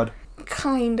fuckwad?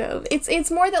 Kind of. It's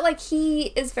more that, like, he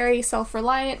is very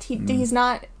self-reliant. He's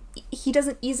not... He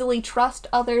doesn't easily trust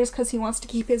others because he wants to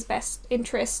keep his best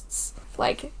interests.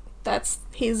 Like, that's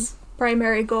his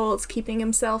primary goal, is keeping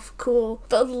himself cool.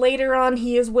 But later on,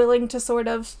 he is willing to sort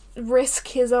of risk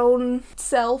his own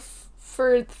self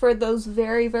for those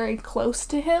very, very close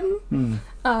to him.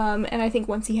 And I think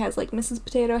once he has, like, Mrs.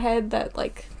 Potato Head,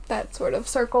 that sort of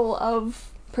circle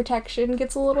of protection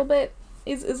gets a little bit...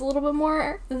 is a little bit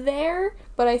more there,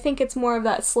 but I think it's more of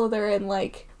that Slytherin,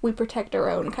 like, we protect our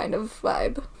own kind of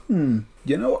vibe. You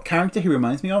know what character he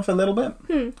reminds me of a little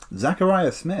bit?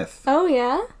 Zachariah Smith. Oh,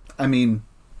 yeah? I mean,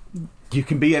 you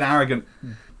can be an arrogant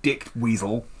dick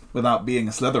weasel without being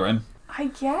a Slytherin. I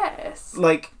guess.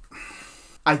 Like,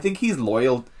 I think he's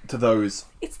loyal to those.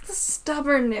 It's the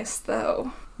stubbornness,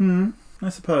 though. I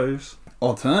suppose.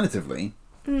 Alternatively,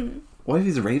 what if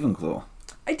he's a Ravenclaw?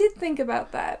 I did think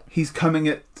about that. He's trying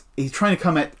to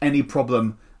come at any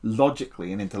problem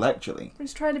logically and intellectually. I'm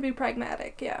just trying to be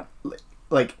pragmatic, yeah.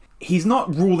 Like, he's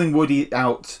not ruling Woody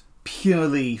out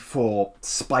purely for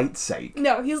spite's sake.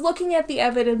 No, he's looking at the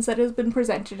evidence that has been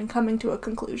presented and coming to a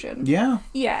conclusion. Yeah.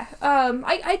 Yeah,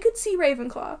 I could see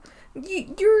Ravenclaw.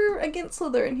 You're against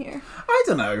Slytherin here. I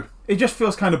don't know. It just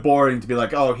feels kind of boring to be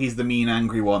like, oh, he's the mean,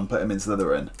 angry one, put him in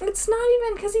Slytherin. It's not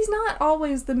even, because he's not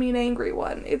always the mean, angry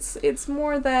one. It's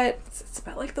more that, it's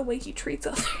about, like, the way he treats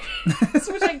others,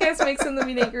 which I guess makes him the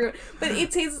mean, angry one. But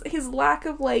it's his lack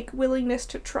of, like, willingness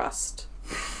to trust.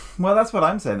 Well, that's what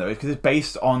I'm saying, though, because it's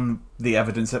based on the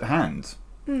evidence at hand.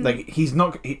 Like, he's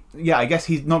not... I guess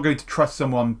he's not going to trust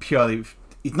someone purely...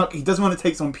 He doesn't want to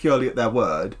take someone purely at their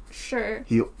word. Sure.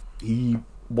 He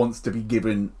wants to be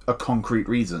given a concrete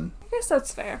reason. I guess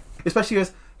that's fair. Especially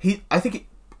as I think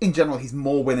in general he's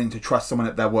more willing to trust someone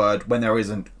at their word when there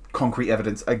isn't concrete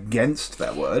evidence against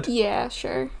their word. Yeah,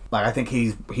 sure. Like, I think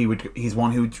he's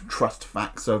one who would trust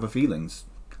facts over feelings.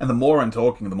 And the more I'm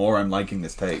talking, the more I'm liking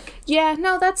this take. Yeah,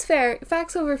 no, that's fair.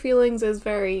 Facts over feelings is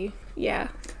very... Yeah.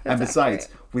 And besides,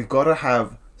 we've got to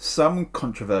have some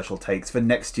controversial takes for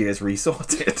next year's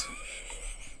Resorted.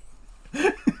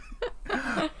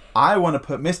 I want to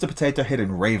put Mr. Potato Head in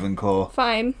Ravenclaw.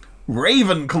 Fine.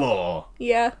 Ravenclaw!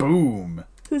 Yeah. Boom.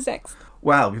 Who's next?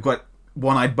 Well, we've got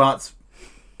One-Eyed Bart's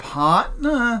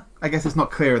partner. I guess it's not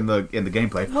clear in the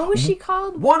gameplay. What was she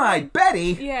called? One-Eyed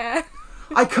Betty? Yeah.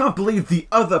 I can't believe the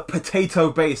other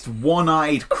potato-based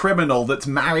one-eyed criminal that's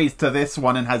married to this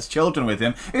one and has children with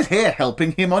him is here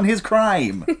helping him on his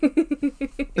crime.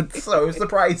 It's so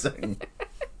surprising.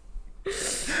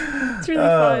 It's really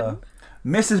fun.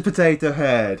 Mrs. Potato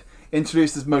Head,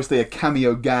 introduced as mostly a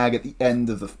cameo gag at the end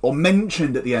of or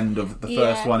mentioned at the end of the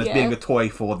first one as being a toy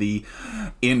for the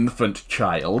infant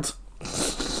child.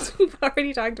 We've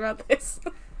already talked about this.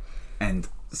 And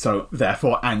so,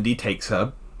 therefore, Andy takes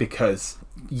her because,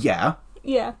 Yeah.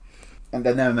 And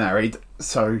then they're married.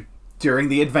 So, during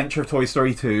the adventure of Toy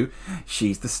Story 2,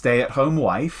 she's the stay-at-home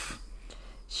wife.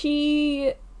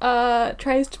 She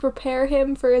tries to prepare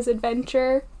him for his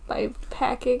adventure by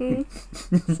packing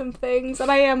some things. And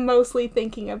I am mostly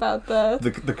thinking about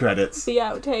The credits. the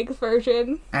outtakes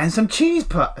version. And some cheese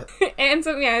putt. and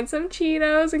some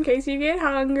Cheetos in case you get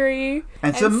hungry.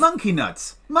 And some monkey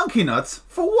nuts. Monkey nuts?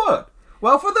 For what?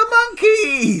 Well, for the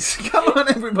monkeys! Come on,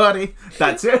 everybody.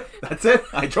 That's it.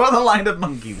 I draw the line at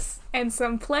monkeys. And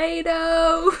some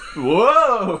Play-Doh.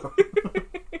 Whoa!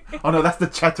 Oh no, that's the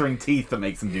chattering teeth that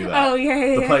makes him do that. Oh,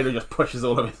 yeah. The Play-Doh just pushes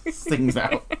all of his things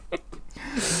out.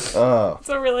 Oh. It's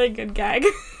a really good gag.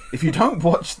 If you don't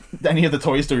watch any of the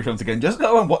Toy Story films again, just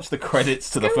go and watch the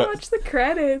credits to the Go first. watch the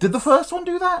credits. Did the first one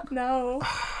do that? No.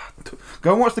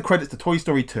 Go and watch the credits to Toy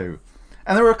Story 2.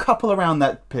 And there were a couple around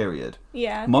that period.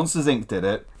 Yeah. Monsters Inc. did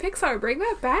it. Pixar, bring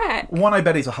that back. One-Eyed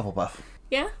Betty's a Hufflepuff.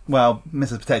 Yeah? Well,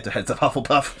 Mrs. Potato Head's a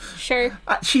Hufflepuff. Sure.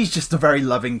 She's just a very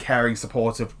loving, caring,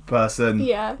 supportive person.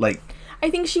 Yeah. Like, I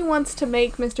think she wants to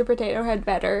make Mr. Potato Head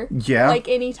better. Yeah. Like,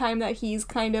 anytime that he's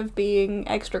kind of being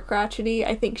extra crotchety,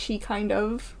 I think she kind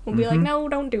of will be like, no,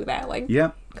 don't do that. Like,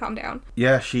 Yeah. calm down.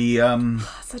 Yeah, she,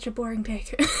 Such a boring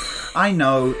take. I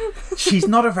know. She's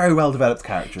not a very well-developed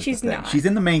character. is the She's thing. not. She's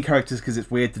in the main characters because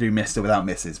it's weird to do Mr. without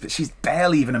Mrs., but she's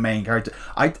barely even a main character.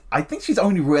 I think she's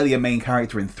only really a main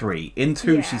character in 3. In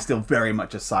 2, Yeah. she's still very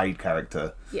much a side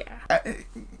character. Yeah.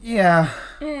 Yeah.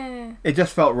 Eh. It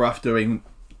just felt rough doing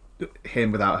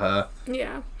him without her.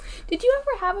 Yeah. Did you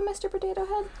ever have a Mr. Potato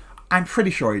Head? I'm pretty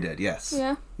sure he did, yes.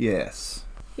 Yeah. Yes.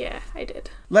 Yeah, I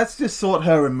did. Let's just sort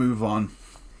her and move on.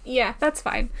 Yeah, that's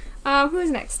fine.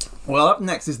 Who's next? Well, up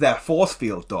next is their force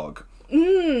field dog.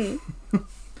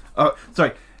 Oh,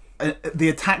 sorry. The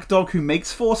attack dog who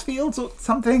makes force fields or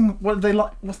something? What do they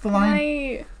like? What's the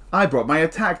line? I brought my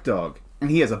attack dog, and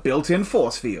he has a built-in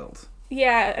force field.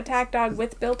 Yeah, attack dog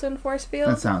with built-in force field.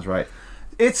 That sounds right.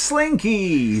 It's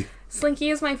Slinky. Slinky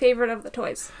is my favorite of the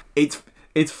toys. It's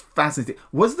fascinating.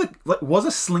 Was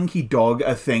a Slinky dog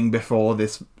a thing before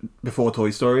Toy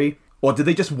Story? Or did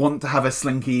they just want to have a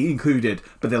Slinky included,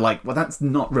 but they're like, well, that's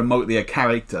not remotely a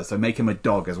character, so make him a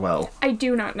dog as well? I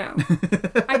do not know.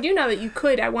 I do know that you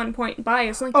could, at one point, buy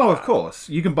a Slinky Oh, dog. of course.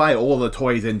 You can buy all the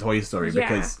toys in Toy Story Yeah.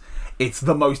 because it's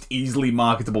the most easily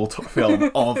marketable film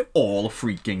of all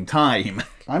freaking time.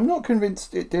 I'm not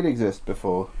convinced it did exist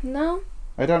before. No?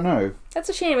 I don't know. That's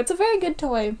a shame. It's a very good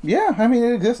toy. Yeah, I mean,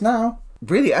 it exists now.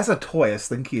 Really, as a toy, a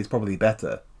Slinky is probably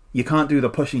better. You can't do the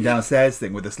pushing downstairs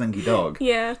thing with a Slinky dog.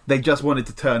 Yeah, They just wanted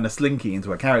to turn a Slinky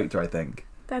into a character, I think.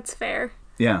 that's fair.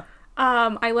 Yeah.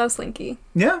 I love Slinky.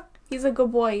 Yeah. He's a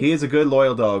good boy. He is a good,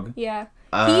 loyal dog. Yeah.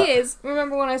 He is.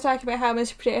 Remember when I was talking about how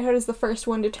Mr. Potato Head is the first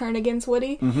one to turn against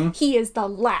Woody? Mm-hmm. He is the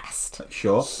last.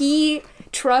 Sure. He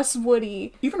trusts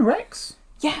Woody. Even Rex.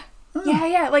 Yeah.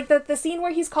 Yeah. Like the scene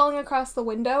where he's calling across the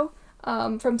window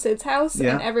from Sid's house,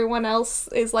 Yeah. and everyone else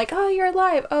is like, "Oh, you're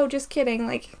alive." Oh, just kidding.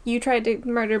 Like, you tried to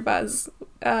murder Buzz.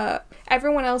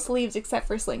 Everyone else leaves except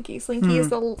for Slinky. Slinky is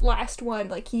the last one.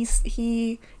 Like,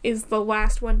 he is the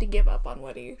last one to give up on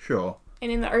Woody. Sure.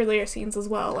 And in the earlier scenes as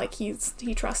well, like, he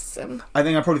trusts him. I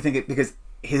probably think it because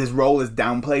his role is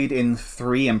downplayed in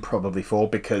 3 and probably 4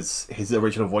 because his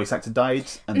original voice actor died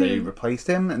and they replaced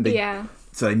him, and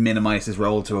so they minimized his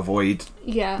role to avoid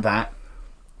that.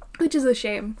 Which is a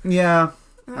shame. Yeah.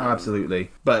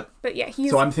 Absolutely. But yeah,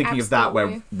 he's so I'm thinking of that where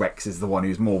absolutely- Rex is the one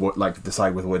who's more like to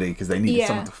decide with Woody because they needed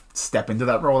someone to step into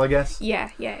that role, I guess.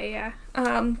 Yeah.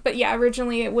 But yeah,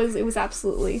 originally it was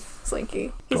absolutely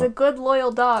Slinky. He's Cool. a good,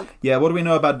 loyal dog. Yeah, what do we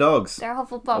know about dogs? They're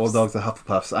Hufflepuffs. All dogs are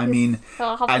Hufflepuffs. I mean,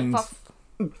 and Hufflepuff.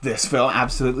 this film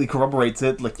absolutely corroborates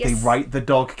it. Like, they Yes. write the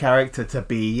dog character to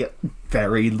be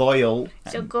very loyal.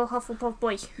 So go Hufflepuff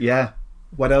boy. Yeah.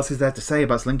 What else is there to say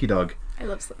about Slinky Dog? I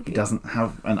love Slinky. He doesn't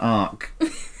have an arc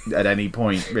at any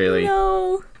point, really.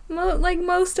 No. Like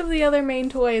most of the other main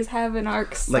toys have an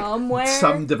arc Like, somewhere.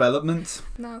 some development.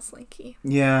 Not Slinky.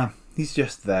 Yeah, he's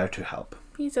just there to help.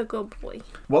 He's a good boy.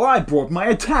 Well, I brought my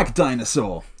attack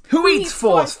dinosaur, who eats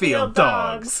force field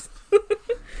dogs.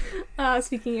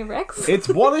 Speaking of Rex. It's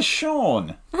Wallace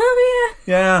Shawn. Oh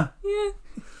Yeah. yeah.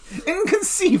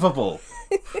 Inconceivable.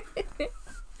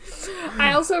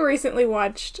 I also recently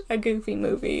watched a Goofy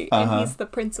movie, and he's the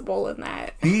principal in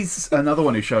that. He's another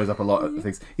one who shows up a lot of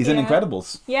things. He's in Yeah.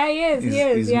 Incredibles. Yeah, he is.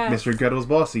 He's Yeah. Mr. Incredible's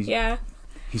boss. Yeah,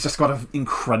 He's just got an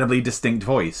incredibly distinct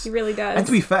voice. he really does. And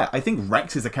to be fair, I think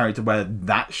Rex is a character where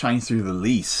that shines through the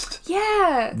least.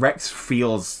 Yeah. Rex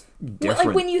feels different.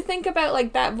 Like when you think about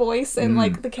like that voice and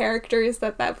like the characters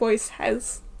that voice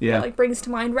has, Yeah. that, like brings to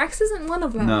mind, Rex isn't one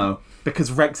of them. No,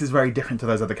 because Rex is very different to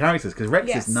those other characters. Because Rex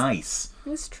Yes. is nice,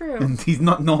 It's true. and he's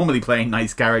not normally playing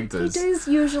nice He characters. does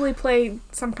usually play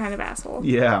some kind of asshole.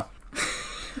 Yeah.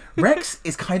 Rex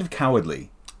is kind of cowardly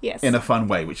Yes. in a fun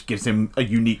way, which gives him a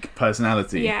unique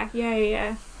personality.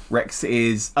 Yeah. Rex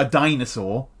is a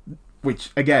dinosaur,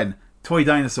 which, again, toy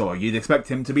dinosaur. You'd expect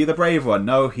him to be the brave one.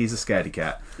 No, he's a scaredy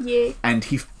cat. Yeah. And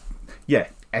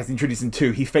as introduced in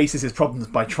 2, he faces his problems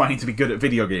by trying to be good at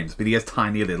video games, but he has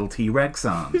tiny little T-Rex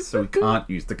arms, so he can't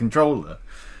use the controller.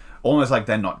 Almost like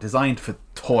they're not designed for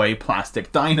toy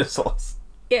plastic dinosaurs.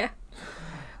 Yeah.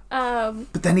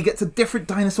 But then he gets a different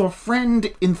dinosaur friend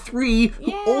in 3 who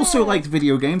Yeah. also likes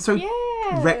video games, so Yeah.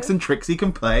 Rex and Trixie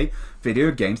can play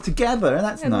video games together, and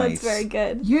that's And nice. that's very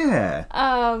good. Yeah.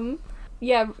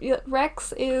 Yeah,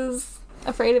 Rex is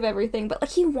afraid of everything, but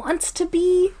like he wants to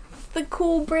be the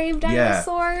cool, brave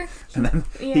dinosaur. And then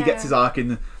he Yeah. gets his arc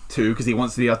in 2 because he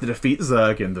wants to be able to defeat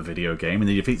Zurg in the video game, and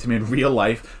he defeats him in real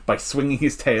life by swinging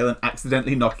his tail and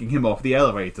accidentally knocking him off the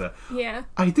elevator. Yeah.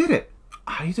 I did it.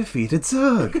 I defeated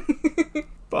Zurg.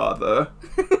 Father.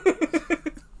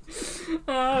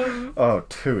 Oh,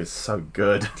 2 is so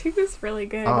good. 2 is really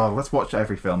good. Oh, let's watch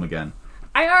every film again.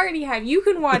 I already have. You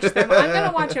can watch them. I'm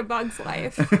gonna watch A Bug's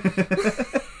Life.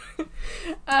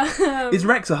 Is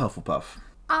Rex a Hufflepuff?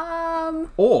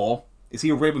 Or is he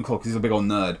a Ravenclaw because he's a big old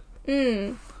nerd?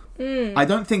 I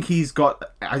don't think he's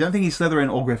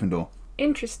Slytherin or Gryffindor.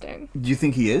 Interesting. Do you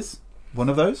think he is one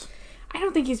of those? I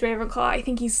don't think he's Ravenclaw. I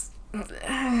think he's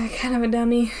kind of a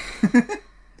dummy.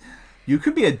 You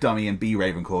could be a dummy and be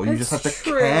Ravenclaw. You It's just have to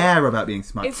true. care about being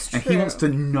smart. It's and he true. wants to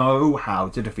know how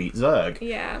to defeat Zurg.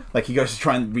 Yeah. Like he goes to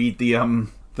try and read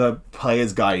the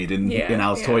player's guide in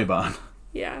Al's Toy Barn.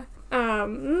 Yeah.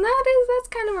 That's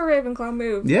kind of a Ravenclaw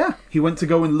move. Yeah, he went to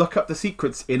go and look up the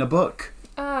secrets in a book.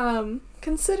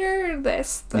 Consider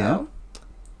this, though. Yeah.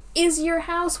 Is your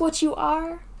house what you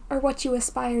are, or what you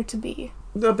aspire to be?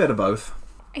 A bit of both.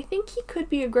 I think he could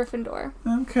be a Gryffindor.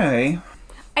 Okay.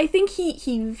 I think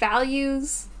he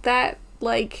values that,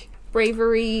 like,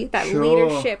 bravery, that Sure.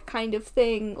 leadership kind of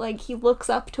thing. Like, he looks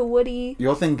up to Woody.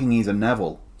 You're thinking he's a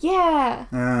Neville. Yeah.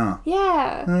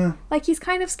 Yeah. Like, he's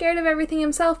kind of scared of everything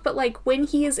himself, but, like, when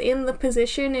he is in the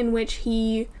position in which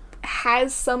he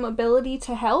has some ability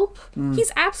to help,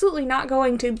 he's absolutely not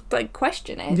going to, like,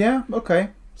 question it. Yeah, okay.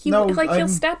 He'll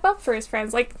step up for his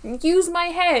friends. Like, use my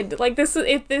head. Like, this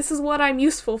is what I'm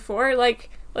useful for. Like,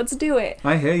 let's do it.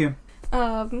 I hear you.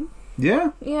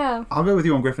 Yeah, Yeah. I'll go with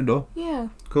you on Gryffindor. Yeah.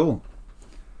 Cool.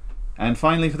 And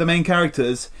finally, for the main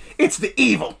characters, it's the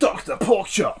evil Dr.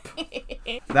 Porkchop.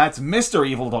 That's Mr.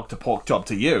 Evil Dr. Porkchop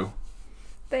to you.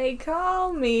 They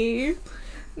call me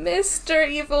Mr.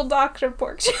 Evil Dr.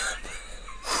 Porkchop.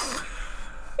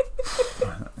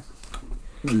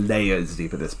 Layers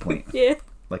deep at this point. Yeah.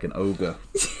 Like an ogre.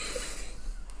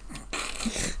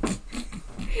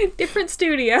 Different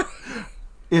studio.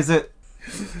 Is it?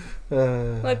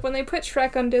 Like, when they put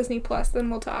Shrek on Disney Plus, then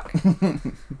we'll talk.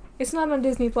 It's not on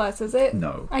Disney Plus, is it?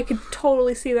 No. I could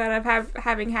totally see that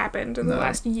having happened in the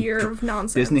last year of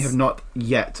nonsense. Disney have not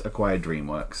yet acquired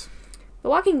DreamWorks. The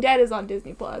Walking Dead is on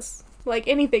Disney Plus. Like,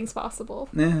 anything's possible.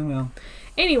 Well.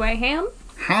 Anyway,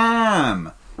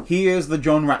 Ham! He is the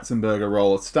John Ratzenberger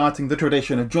role, starting the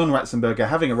tradition of John Ratzenberger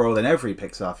having a role in every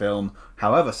Pixar film,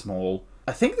 however small.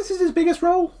 I think this is his biggest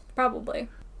role. Probably.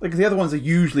 Like, the other ones are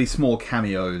usually small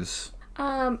cameos.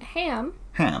 Ham.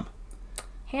 Ham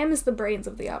Ham is the brains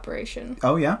of the operation.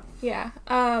 Oh, yeah? Yeah.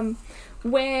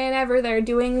 Whenever they're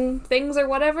doing things or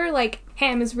whatever, like,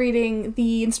 Ham is reading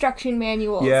the instruction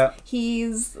manuals. Yeah.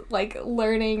 He's, like,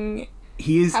 learning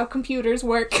He is how computers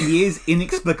work. he is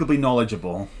inexplicably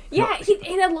knowledgeable. Yeah,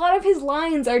 and a lot of his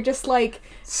lines are just, like...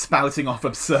 Spouting off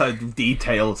absurd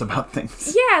details about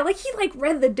things. Yeah, like, he, like,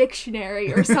 read the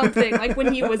dictionary or something, like,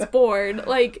 when he was bored.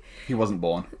 Like, He wasn't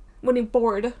born. when he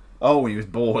bored. Oh, when he was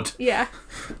bored. Yeah.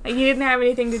 Like, he didn't have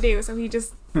anything to do, so he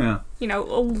just... Yeah.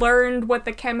 learned what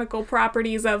the chemical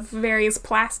properties of various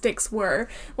plastics were.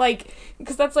 Like,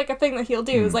 because that's, like, a thing that he'll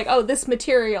do. Is like, oh, this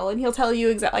material, and he'll tell you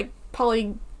exactly, like,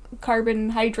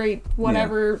 polycarbon hydrate,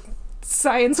 whatever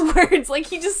science words. Like,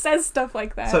 he just says stuff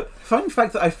like that. So, fun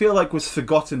fact that I feel like was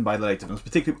forgotten by the later films,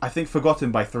 particularly, I think,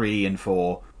 forgotten by 3 and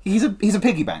 4. He's a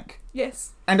piggy bank.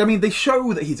 Yes. And, I mean, they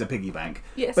show that he's a piggy bank.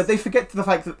 Yes. But they forget the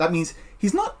fact that means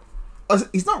he's not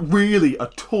really a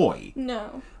toy.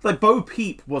 No. Like, Bo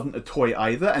Peep wasn't a toy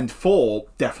either, and 4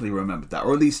 definitely remembered that.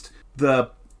 Or at least the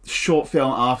short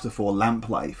film after 4, Lamp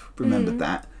Life, remembered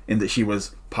that, in that she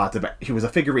was part of it. She was a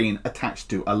figurine attached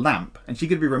to a lamp, and she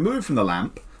could be removed from the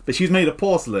lamp, but she's made of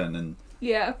porcelain, and...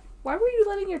 Yeah. Why were you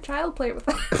letting your child play with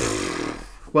that?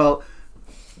 Well,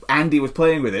 Andy was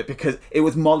playing with it because it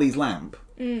was Molly's lamp.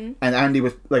 And Andy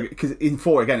was, like, because in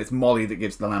 4, again, it's Molly that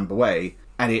gives the lamp away,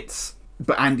 and it's...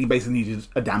 But Andy basically needed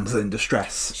a damsel in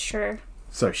distress. Sure.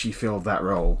 So she filled that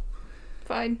role.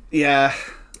 Fine. Yeah.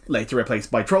 Later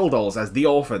replaced by troll dolls as the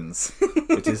orphans,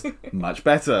 which is much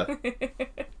better.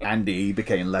 Andy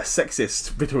became less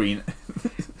sexist between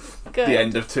Good. the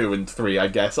end of 2 and 3, I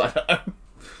guess. I don't know.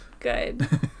 Good.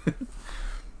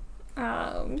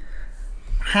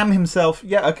 Ham himself,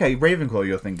 yeah, okay, Ravenclaw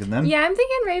you're thinking then. Yeah, I'm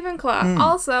thinking Ravenclaw.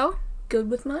 Also, good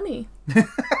with money.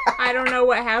 I don't know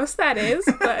what house that is,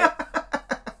 but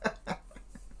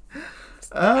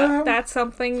that's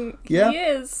something he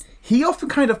is. He often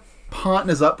kind of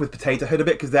partners up with Potato Head a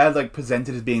bit because they're like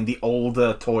presented as being the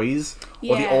older toys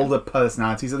or the Yeah. older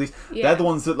personalities at least. Yeah. They're the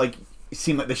ones that like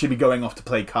seem like they should be going off to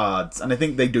play cards, and I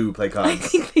think they do play I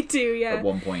cards think they do, yeah. at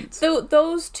one point. So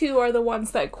those two are the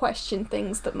ones that question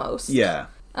things the most. Yeah.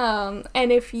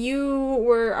 And if you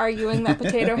were arguing that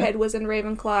Potato Head was in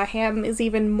Ravenclaw, Ham is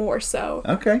even more so.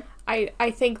 Okay.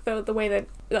 I think though the way that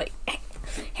like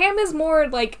Ham is more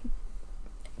like,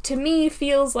 to me,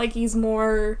 feels like he's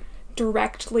more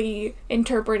directly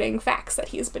interpreting facts that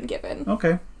he's been given.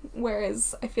 Okay.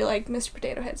 Whereas I feel like Mr.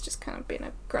 Potato Head's just kind of being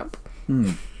a grump.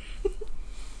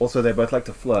 Also, they both like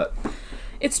to flirt.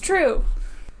 It's true.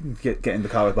 Get in the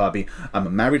car with Barbie. I'm a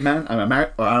married man. I'm a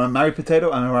married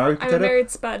potato. I'm a married potato. I'm a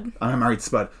married spud. I'm a married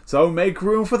spud. So make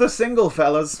room for the single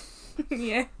fellas.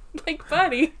 Yeah. Like,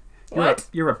 buddy. You're What?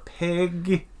 You're a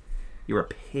pig. You're a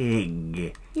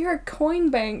pig. You're a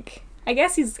coin bank. I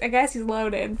guess he's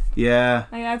loaded. Yeah.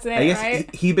 Like, that's it, I guess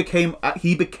right? he became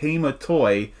a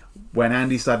toy when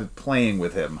Andy started playing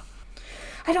with him.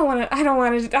 I don't want to think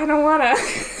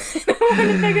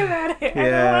about it. I don't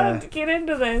Yeah. want to get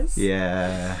into this.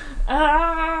 Yeah.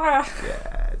 Ah.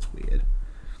 Yeah, it's weird.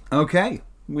 Okay.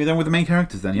 We're done with the main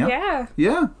characters then, yeah? Yeah.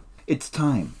 Yeah. It's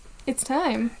time. It's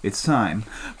time. It's time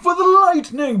for the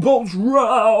lightning bolt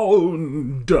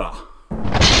round.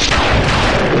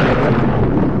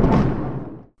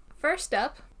 First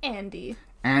up, Andy.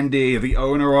 Andy, the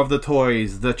owner of the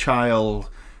toys, the child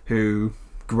who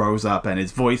grows up and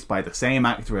is voiced by the same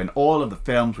actor in all of the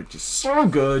films, which is so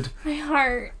good. My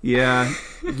heart. Yeah.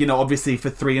 Obviously for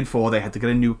 3 and 4 they had to get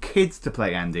a new kid to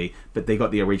play Andy, but they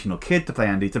got the original kid to play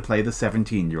Andy to play the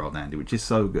 17-year-old Andy, which is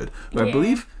so good. But Yeah. I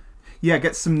believe,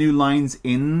 get some new lines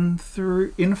in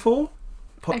 4.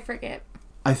 I forget.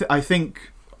 I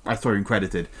think I saw him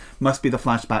credited. Must be the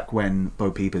flashback when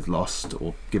Bo Peep is lost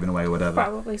or given away or whatever.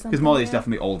 Probably something. Because Molly's yeah.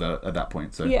 definitely older at that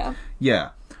point. So Yeah.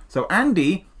 So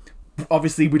Andy,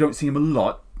 obviously we don't see him a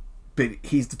lot, but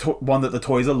he's the one that the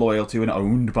toys are loyal to and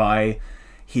owned by.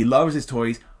 He loves his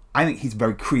toys. I think he's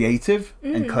very creative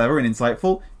and clever and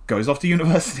insightful. Goes off to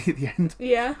university at the end.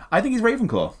 Yeah. I think he's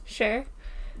Ravenclaw. Sure.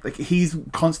 Like, he's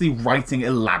constantly writing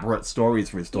elaborate stories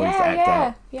for his toys to act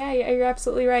out. Yeah, you're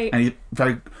absolutely right. And he's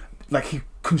very, he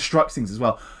constructs things as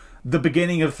well. The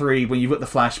beginning of 3, when you've got the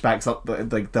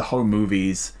flashbacks, the home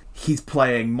movies, he's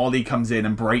playing, Molly comes in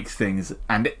and breaks things,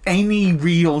 and any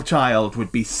real child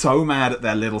would be so mad at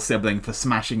their little sibling for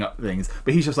smashing up things,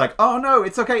 but he's just like, oh no,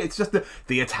 it's okay, it's just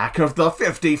the attack of the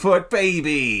 50-foot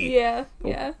baby. Yeah.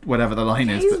 Whatever the line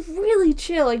is. He's really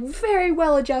chill, like very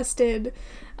well adjusted.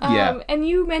 Yeah. And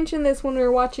you mentioned this when we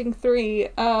were watching 3,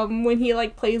 when he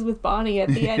plays with Bonnie at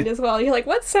the end as well. You're like,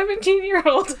 what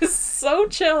 17-year-old is so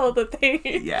chill that they...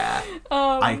 Yeah.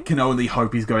 I can only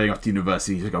hope he's going off to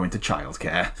university to go into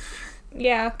childcare.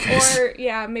 Yeah.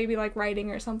 Or, maybe writing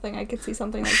or something. I could see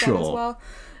something like that as well.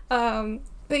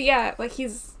 But yeah,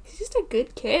 he's just a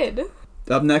good kid.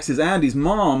 Up next is Andy's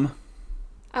mom,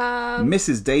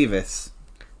 Mrs. Davis.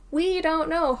 We don't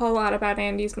know a whole lot about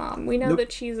Andy's mom. We know Nope.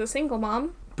 that she's a single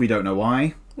mom. We don't know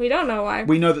why. We don't know why.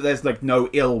 We know that there's no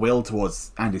ill will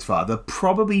towards Andy's father.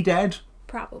 Probably dead.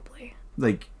 Probably.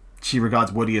 She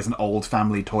regards Woody as an old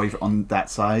family toy on that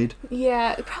side.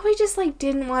 Yeah, probably just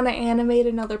didn't want to animate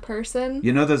another person.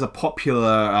 There's a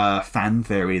popular fan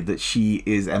theory that she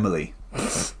is Emily.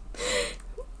 I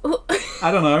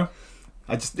don't know.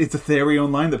 It's a theory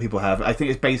online that people have. I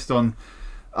think it's based on...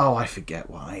 Oh, I forget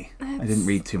why. I didn't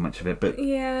read too much of it, but...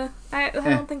 Yeah, I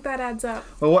don't think that adds up.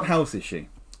 Well, what house is she?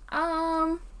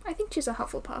 I think she's a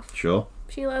Hufflepuff. Sure.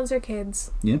 She loves her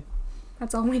kids. Yeah.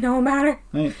 That's all we know about her.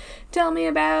 Right. Tell me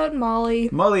about Molly.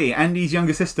 Molly, Andy's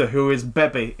younger sister, who is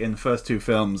Bebe in the first 2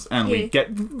 films, and we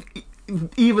get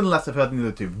even less of her than the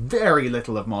other 2. Very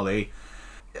little of Molly.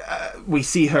 We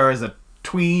see her as a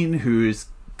tween who's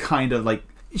kind of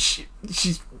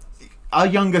she's a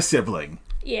younger sibling.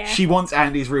 Yeah. She wants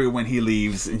Andy's room when he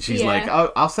leaves, and she's Yeah. like,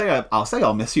 "Oh, I'll say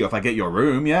I'll miss you if I get your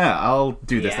room. Yeah, I'll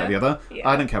do this, that, the other. Yeah.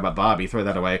 I don't care about Barbie. Throw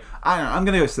that away. I'm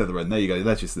gonna go Slytherin. There you go.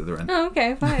 That's your Slytherin." Oh,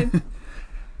 okay, fine.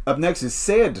 Up next is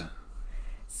Sid.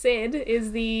 Sid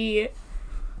is the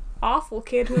awful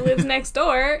kid who lives next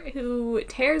door, who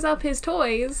tears up his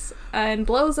toys and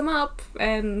blows them up,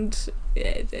 and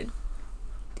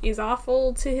is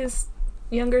awful to his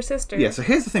younger sister. Yeah, so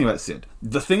here's the thing about Sid.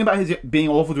 The thing about his being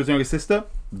awful to his younger sister,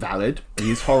 valid.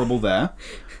 He's horrible there.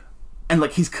 And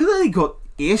he's clearly got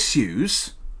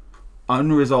issues,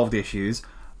 unresolved issues,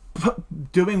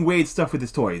 but doing weird stuff with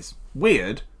his toys.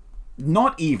 Weird,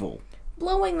 not evil.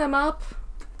 Blowing them up,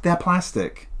 They're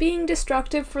plastic. being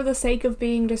destructive for the sake of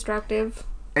being destructive.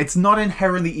 It's not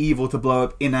inherently evil to blow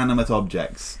up inanimate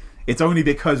objects. It's only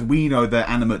because we know they're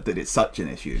animate that it's such an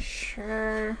issue.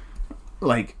 Sure.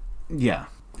 Yeah.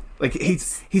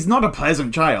 He's not a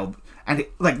pleasant child. And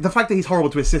the fact that he's horrible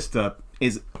to his sister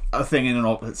is a thing in and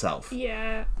of itself.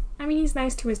 Yeah. I mean, he's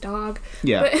nice to his dog.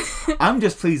 Yeah. But I'm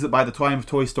just pleased that by the time of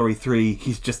Toy Story 3,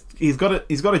 he's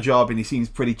got a job and he seems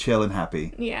pretty chill and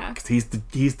happy. yeah. 'Cause he's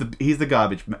the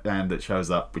garbage man that shows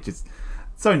up, which is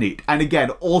so neat. And again,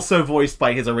 also voiced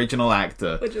by his original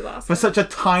actor. Which is awesome. For such a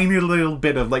tiny little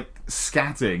bit of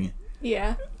scatting.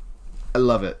 Yeah. I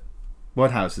love it.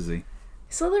 What house is he?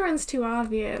 Slytherin's too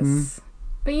obvious.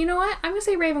 But you know what? I'm gonna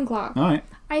say Ravenclaw. All right.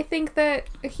 I think that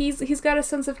he's got a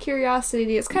sense of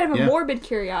curiosity. It's kind of a morbid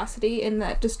curiosity in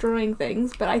that destroying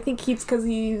things, but I think he's because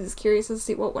he's curious to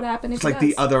see what would happen if It's like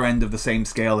the other end of the same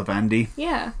scale of Andy.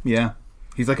 Yeah. Yeah.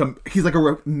 He's like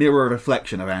a mirror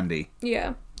reflection of Andy.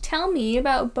 Yeah. Tell me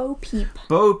about Bo Peep.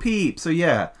 Bo Peep. So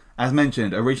yeah, as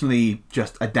mentioned, originally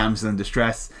just a damsel in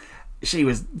distress. She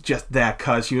was just there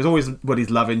because she was always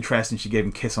Woody's love interest, and she gave him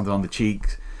a kiss on the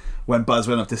cheek. When Buzz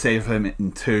went up to save him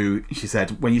in 2, she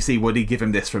said, "When you see Woody, give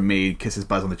him this from me." Kisses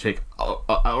Buzz on the cheek. Oh,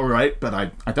 all right, but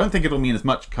I don't think it'll mean as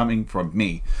much coming from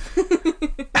me.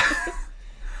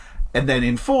 And then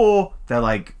in 4, they're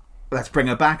like, let's bring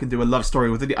her back and do a love story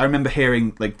with Woody. I remember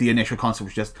hearing like the initial concept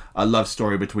was just a love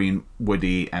story between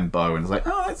Woody and Bo, and I was like,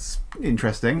 oh, that's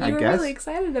interesting. I guess. You were really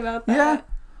excited about that. Yeah.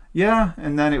 Yeah,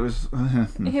 and then it was...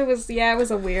 It was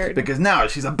a weird... Because now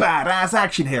she's a badass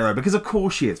action hero, because of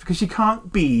course she is. Because she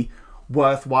can't be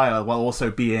worthwhile while also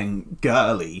being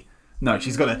girly. No,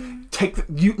 she's got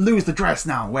to lose the dress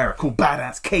now and wear a cool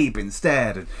badass cape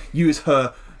instead, and use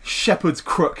her shepherd's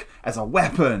crook as a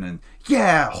weapon, and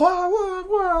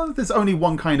there's only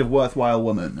one kind of worthwhile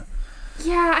woman.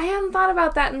 Yeah, I hadn't thought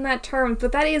about that in that term,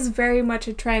 but that is very much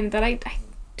a trend that I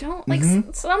don't like.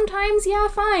 Sometimes,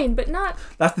 fine, but not.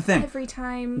 That's the thing. Every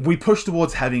time we push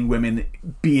towards having women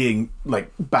being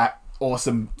like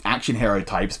awesome action hero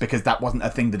types because that wasn't a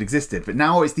thing that existed. But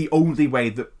now it's the only way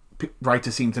that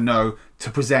writers seem to know to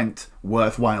present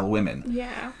worthwhile women.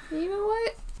 Yeah, you know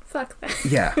what? Fuck that.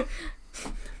 Yeah.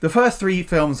 The first 3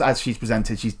 films, as she's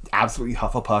presented, she's absolutely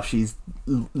Hufflepuff. She's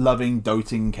loving,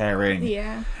 doting, caring.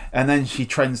 Yeah. And then she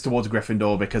trends towards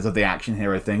Gryffindor because of the action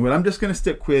hero thing. But I'm just going to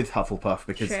stick with Hufflepuff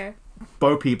because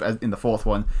Bo Peep in the 4th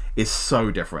one is so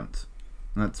different.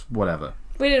 That's whatever.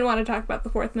 We didn't want to talk about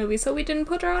the 4th movie, so we didn't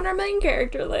put her on our main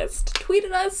character list. Tweet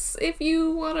at us if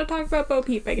you want to talk about Bo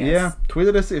Peep, I guess. Yeah, tweet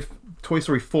at us if Toy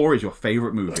Story 4 is your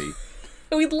favourite movie.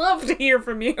 We'd love to hear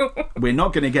from you. We're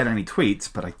not going to get any tweets,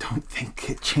 but I don't think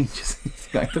it changes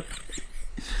anything.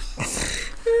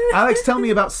 Alex, tell me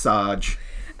about Sarge.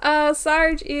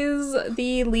 Sarge is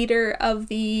the leader of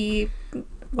the...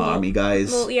 army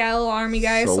guys. Little army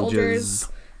guys, soldiers.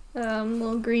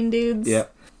 Little green dudes. Yeah.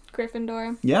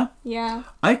 Gryffindor. Yeah? Yeah.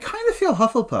 I kind of feel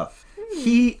Hufflepuff.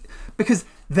 Because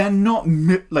they're not...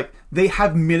 they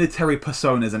have military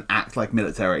personas and act like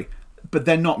military. But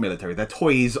they're not military. They're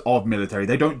toys of military.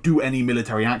 They don't do any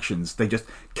military actions. They just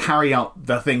carry out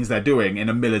the things they're doing in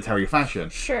a military fashion.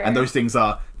 Sure. And those things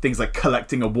are things like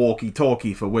collecting a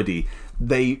walkie-talkie for Woody.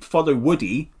 They follow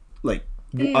Woody,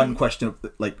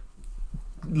 unquestionably,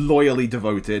 loyally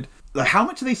devoted. Like, how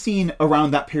much have they seen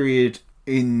around that period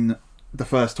in the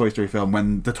first Toy Story film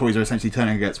when the toys are essentially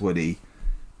turning against Woody?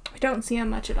 We don't see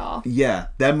them much at all. Yeah,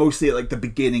 they're mostly at the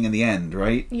beginning and the end,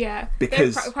 right? Yeah,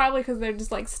 because probably because they're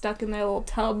just stuck in their little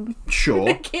tub. Sure,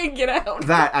 they can't get out.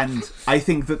 That, and I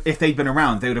think that if they'd been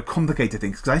around, they would have complicated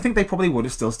things because I think they probably would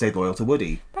have still stayed loyal to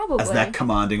Woody, probably as their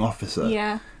commanding officer.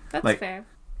 Yeah, that's fair.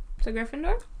 So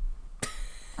Gryffindor,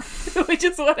 which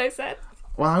is what I said.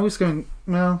 Well, I was going.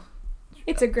 Well,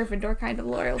 it's a Gryffindor kind of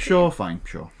loyalty. Sure, fine,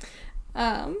 sure.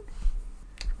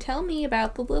 Tell me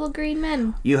about the little green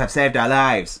men. You have saved our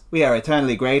lives. We are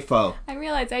eternally grateful. I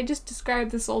realize I just described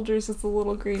the soldiers as the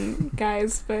little green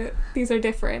guys, but these are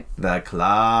different. The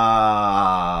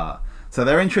Claw. So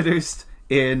they're introduced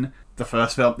in the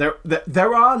first film.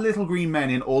 There are little green men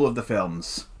in all of the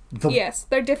films. Yes,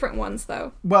 they're different ones,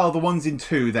 though. Well, the ones in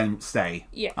 2 then stay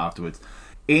afterwards.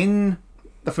 In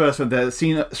the first one, they're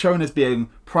shown as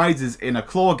being prizes in a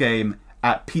claw game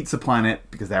at Pizza Planet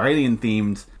because they're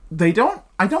alien-themed.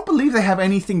 I don't believe they have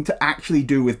anything to actually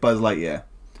do with Buzz Lightyear.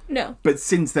 No. But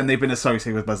since then, they've been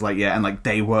associated with Buzz Lightyear, and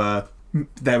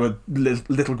there were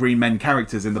little green men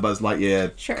characters in the Buzz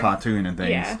Lightyear cartoon and things.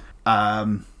 Yeah.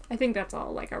 I think that's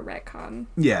all a retcon.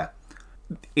 Yeah.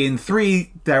 In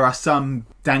 3, there are some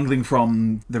dangling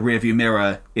from the rearview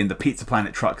mirror in the Pizza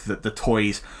Planet truck that the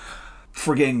toys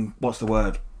frigging, what's the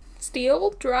word?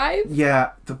 Steal? Drive?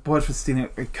 Yeah, the word for stealing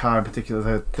a car in particular.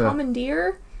 The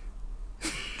Commandeer?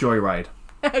 Joyride.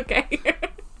 Okay.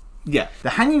 Yeah,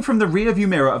 they're hanging from the rearview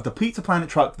mirror of the Pizza Planet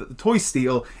truck that the toys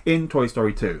steal in Toy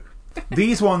Story 2.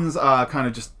 These ones are kind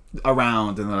of just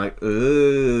around and they're like,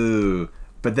 ooh.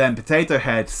 But then Potato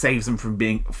Head saves them from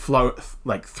being thrown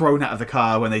out of the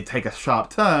car when they take a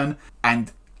sharp turn,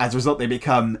 and as a result they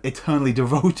become eternally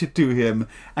devoted to him,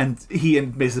 and he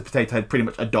and Mrs. Potato Head pretty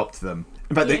much adopt them.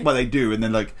 In fact, they do, and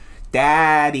then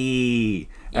Daddy!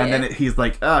 And then he's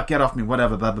like, oh, get off me,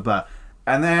 whatever, blah, blah, blah.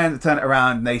 And then they turn it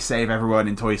around and they save everyone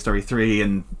in Toy Story 3,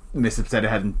 and Mr. Potato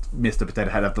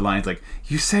Head have the lines like,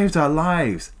 "You saved our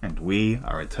lives, and we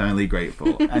are eternally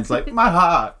grateful." And it's like, my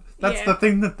heart. That's Yeah. the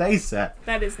thing that they said.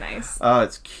 That is nice. Oh,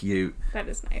 it's cute. That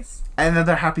is nice. And then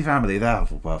they're a happy family. They're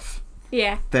Hufflepuff.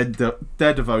 Yeah.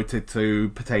 They're devoted to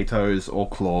potatoes or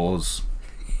claws.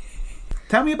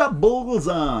 Tell me about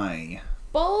Bullseye.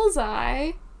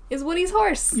 Bullseye is Woody's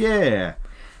horse. Yeah.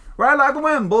 Ride like the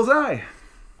wind, Bullseye.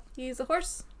 He's a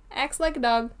horse. Acts like a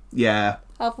dog. Yeah.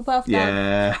 Hufflepuff dog.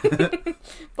 Yeah.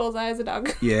 Bullseye is a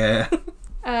dog. Yeah.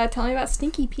 Tell me about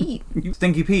Stinky Pete.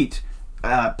 Stinky Pete.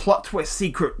 Plot twist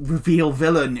secret reveal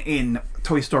villain in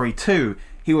Toy Story 2.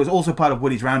 He was also part of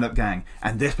Woody's Roundup gang,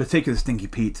 and this particular Stinky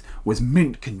Pete was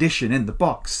mint condition in the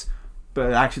box.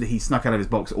 But actually he snuck out of his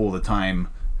box all the time.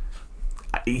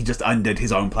 He just undid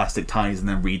his own plastic ties and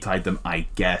then retied them, I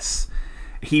guess.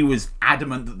 He was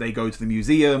adamant that they go to the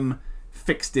museum,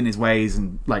 fixed in his ways,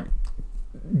 and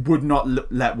would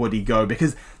not let Woody go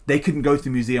because they couldn't go to the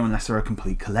museum unless they're a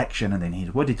complete collection, and they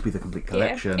needed Woody to be the complete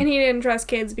collection. Yeah. And he didn't trust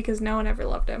kids because no one ever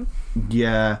loved him.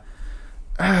 Yeah.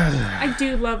 I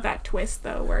do love that twist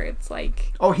though, where it's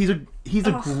like, Oh, he's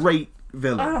a great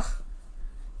villain. ugh,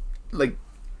 Like,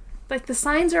 the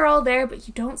signs are all there, but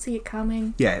you don't see it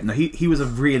coming. yeah, no, he was a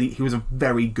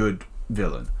very good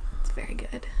villain. It's very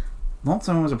good.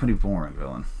 Molten was a pretty boring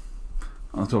villain.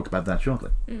 I'll talk about that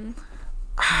shortly.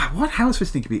 What house for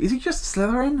Stinky Pete? Is he just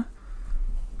Slytherin?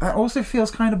 That also feels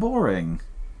kind of boring.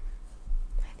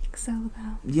 I think so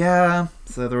though. Yeah,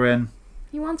 Slytherin.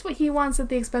 He wants what he wants at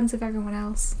the expense of everyone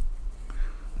else.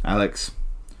 Alex,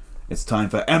 it's time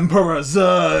for Emperor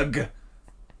Zurg.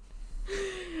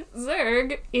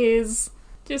 Zurg is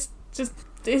just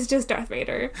Darth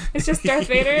Vader. It's just Darth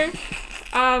Vader,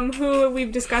 who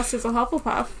we've discussed as a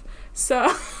Hufflepuff.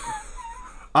 So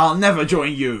I'll never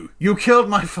join you. You killed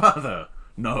my father.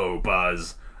 No,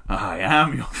 Buzz. I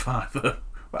am your father.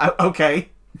 Okay.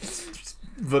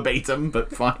 Verbatim,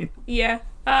 but fine. yeah,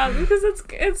 because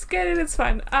it's good and it's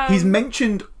fun. He's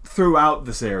mentioned throughout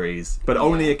the series, but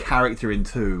only a character in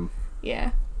 2.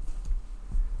 yeah.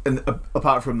 And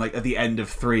apart from at the end of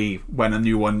 3, when a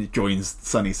new one joins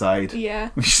Sunnyside. Yeah,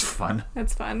 Which is fun.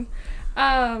 that's fun.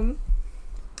 I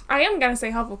am gonna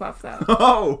say Hufflepuff though.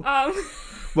 Oh!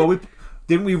 Well,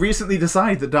 didn't we recently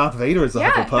decide that Darth Vader is a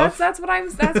Yeah, Hufflepuff? that's what I'm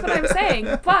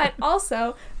saying. But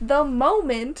also, the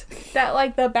moment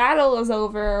that the battle is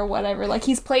over or whatever,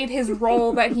 he's played his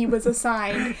role that he was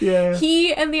assigned. Yeah.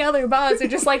 He and the other Buzz are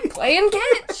just playing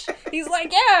catch. He's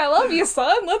like, "Yeah, I love you,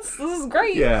 son. This is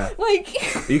great." Yeah.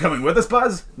 Are you coming with us,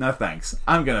 Buzz? No, thanks.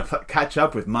 I'm gonna catch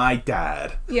up with my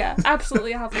dad. Yeah,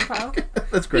 absolutely a Hufflepuff.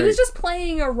 That's great. He was just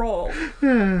playing a role,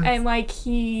 and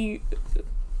he.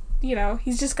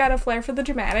 He's just got a flair for the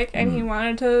dramatic, and he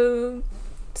wanted to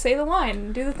say the line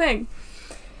and do the thing.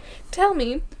 Tell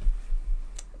me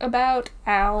about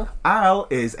Al. Al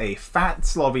is a fat,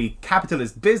 slobby,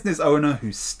 capitalist business owner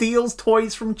who steals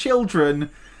toys from children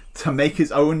to make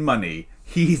his own money.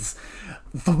 He's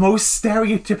the most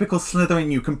stereotypical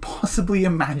Slytherin you can possibly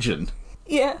imagine.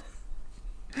 Yeah.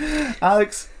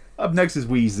 Alex, up next is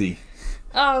Wheezy.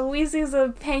 Oh, Weasley's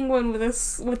a penguin with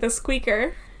a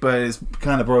squeaker. But it's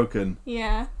kind of broken.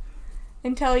 Yeah.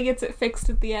 Until he gets it fixed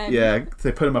at the end. Yeah,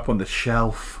 they put him up on the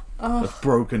shelf of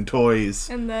broken toys.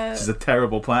 And Which is a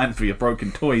terrible plan for your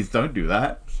broken toys. Don't do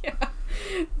that.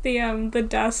 the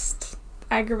dust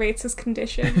aggravates his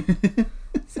condition.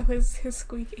 So his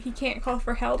squeak, he can't call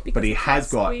for help because But he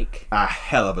has got squeak. a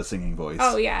hell of a singing voice.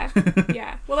 Oh yeah.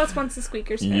 Yeah. Well, that's once the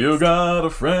squeaker's fixed. You got a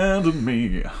friend of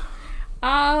me.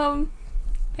 I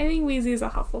think Weasley's a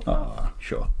Hufflepuff. Oh,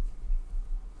 sure.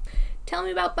 Tell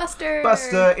me about Buster.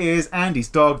 Buster is Andy's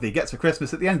dog that he gets for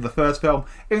Christmas at the end of the first film.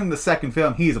 In the second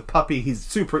film, he's a puppy, he's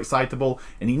super excitable,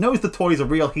 and he knows the toys are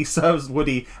real. He serves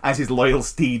Woody as his loyal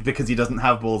steed because he doesn't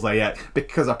have Bullseye yet,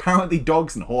 because apparently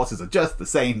dogs and horses are just the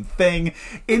same thing.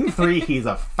 In 3, he's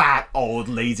a fat, old,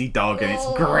 lazy dog, and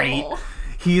it's great.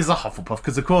 He is a Hufflepuff,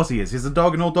 because of course he is. He's a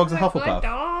dog, and all dogs are Hufflepuff. Good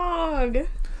dog.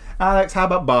 Alex, how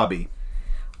about Barbie?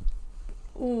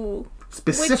 Ooh.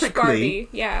 Specifically, Which Barbie?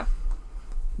 Yeah.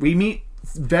 we meet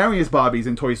various Barbies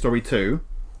in Toy Story 2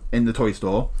 in the toy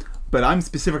store, but I'm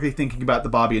specifically thinking about the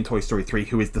Barbie in Toy Story 3,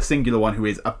 who is the singular one who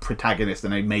is a protagonist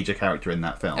and a major character in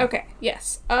that film. Okay,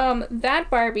 yes. That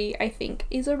Barbie, I think,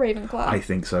 is a Ravenclaw. I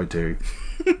think so too.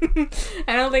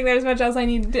 I don't think there's much else I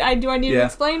need to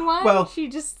explain why? Well,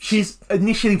 she's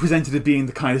initially presented as being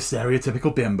the kind of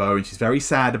stereotypical bimbo, and she's very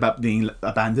sad about being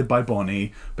abandoned by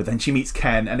Bonnie, but then she meets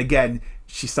Ken, and again,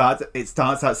 it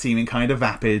starts out seeming kind of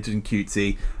vapid and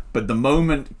cutesy, but the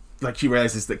moment she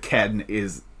realizes that Ken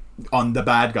is on the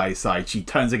bad guy's side, she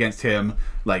turns against him.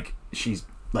 She's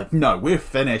like, no, we're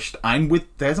finished.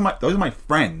 Those are my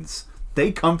friends.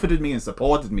 They comforted me and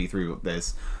supported me through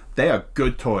this. They are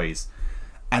good toys.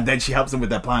 And then she helps them with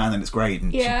their plan, and it's great.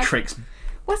 And she tricks.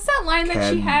 What's that line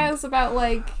that she has about,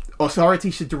 like... Authority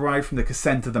should derive from the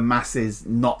consent of the masses,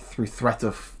 not through threat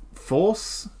of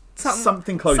force?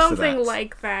 Something close to that. Something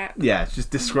like that. Yeah, it's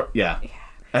just yeah.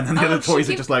 And then the other toys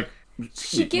are just like...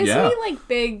 She gives me, like,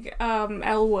 big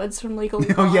Elle Woods from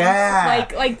Legally Blonde. Oh, yeah!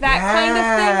 Like that kind of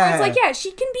thing. Where it's like, yeah,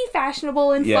 she can be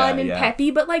fashionable and fun and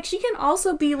peppy, but, like, she can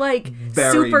also be, like,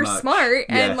 very super much. smart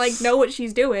and, like, know what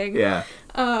she's doing. Yeah.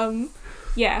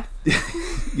 Yeah.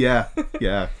 Yeah.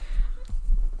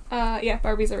 Yeah,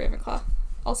 Barbie's a Ravenclaw.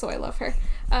 Also, I love her.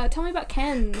 Tell me about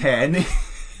Ken. Ken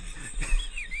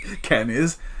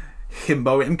is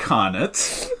himbo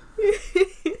incarnate.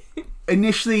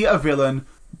 Initially a villain,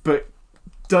 but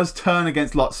does turn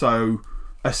against Lotso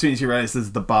as soon as he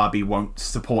realizes the Barbie won't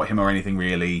support him or anything,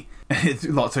 really.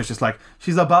 Lotso's just like,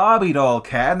 she's a Barbie doll,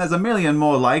 Ken. There's a million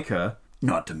more like her.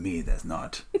 Not to me, there's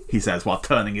not, he says, while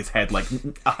turning his head like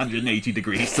 180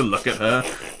 degrees to look at her.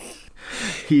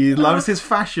 He loves his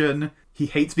fashion. He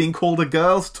hates being called a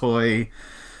girl's toy.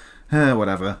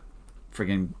 Whatever.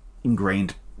 Friggin'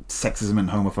 ingrained sexism and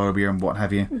homophobia and what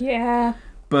have you. Yeah.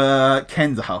 But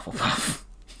Ken's a Hufflepuff.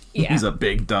 Yeah. He's a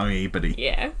big dummy, but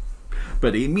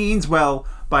he means well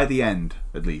by the end,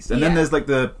 at least. And then there's like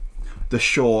the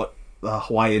short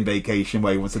Hawaiian vacation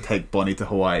where he wants to take Bonnie to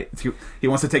Hawaii. He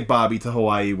wants to take Barbie to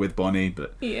Hawaii with Bonnie,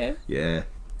 but yeah,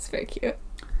 it's very cute.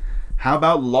 How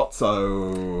about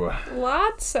Lotso?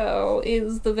 Lotso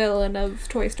is the villain of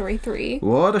Toy Story 3.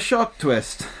 What a shock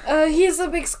twist. He's a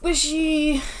big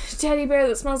squishy teddy bear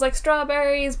that smells like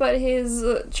strawberries, but his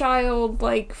child,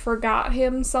 like, forgot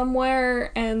him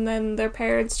somewhere, and then their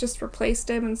parents just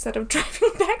replaced him instead of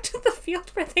driving back to the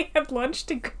field where they had lunch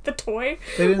to get the toy.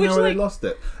 They didn't know where they lost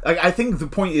it. I think the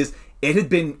point is, it had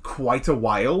been quite a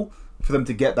while for them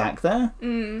to get back there.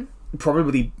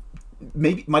 Probably...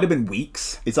 Maybe might have been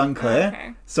weeks. It's unclear.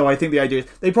 Okay. So I think the idea is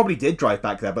they probably did drive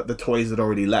back there, but the toys had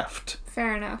already left.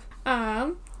 Fair enough.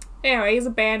 Anyway, he's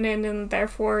abandoned and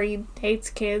therefore he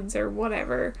hates kids or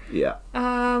whatever. Yeah.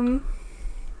 Probably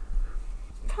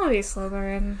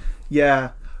Slytherin.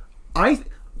 Yeah.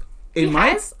 He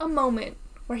has a moment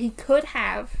where he could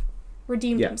have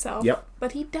redeemed himself. Yep.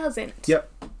 But he doesn't. Yep.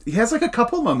 He has like a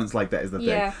couple moments like that is the thing.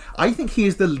 Yeah. I think he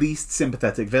is the least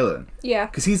sympathetic villain. Yeah.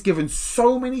 Because he's given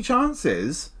so many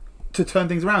chances to turn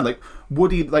things around. Like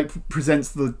Woody presents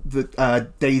the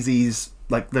Daisy's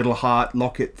like little heart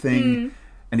locket thing,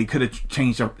 and he could have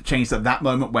changed at that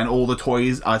moment when all the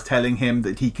toys are telling him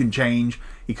that he can change.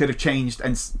 He could have changed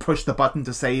and pushed the button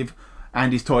to save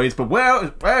Andy's toys. But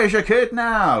where's your kid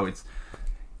now? It's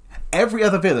every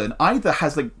other villain either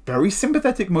has like very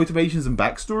sympathetic motivations and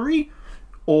backstory,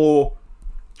 or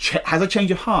has a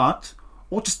change of heart,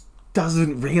 or just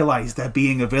doesn't realise they're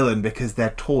being a villain because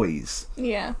they're toys.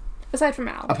 Yeah. Aside from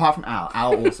Al. Apart from Al.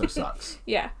 Al also sucks.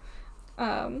 Yeah.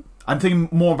 I'm thinking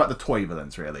more about the toy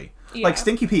villains, really. Yeah. Like,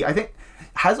 Stinky Pete, I think,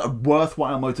 has a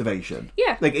worthwhile motivation.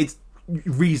 Yeah. Like, it's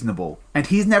reasonable. And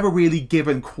he's never really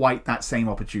given quite that same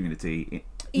opportunity.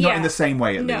 Not in the same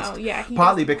way, at least. No, yeah.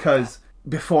 Partly because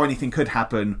before anything could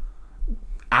happen,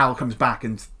 Al comes back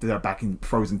and they're back in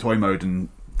frozen toy mode and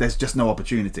there's just no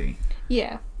opportunity.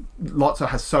 Yeah. Lotso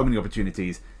has so many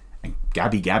opportunities, and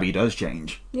Gabby does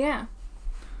change. Yeah.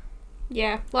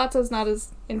 Yeah, Lotso's not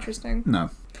as interesting. No.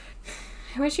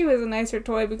 I wish he was a nicer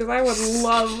toy because I would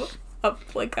love a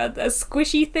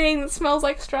squishy thing that smells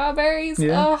like strawberries.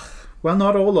 Yeah. Ugh. Well,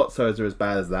 not all Lotsos are as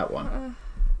bad as that one.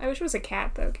 I wish it was a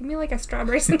cat, though. Give me, like, a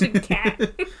strawberry-scented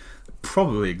cat.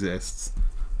 Probably exists.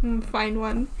 Find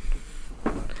one.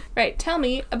 Right, tell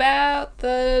me about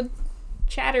the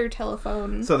chatter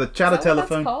telephone. So the chatter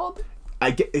telephone... What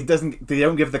that's called? They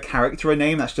don't give the character a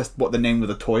name, that's just what the name of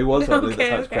the toy was, so I believe that's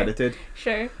how it's credited.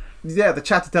 Sure. Yeah, the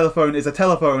chatter telephone is a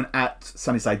telephone at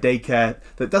Sunnyside Daycare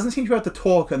that doesn't seem to be able to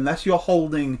talk unless you're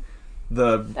holding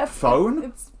the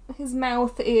phone. His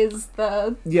mouth is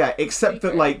the... Yeah, except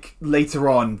that, like, later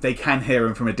on, they can hear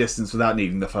him from a distance without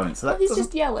needing the phone. So he's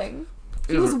just yelling.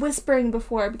 He was whispering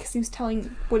before because he was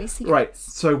telling Woody secrets. Right,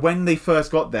 so when they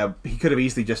first got there, he could have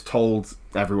easily just told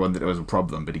everyone that there was a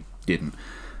problem, but he didn't.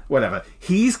 Whatever.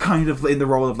 He's kind of in the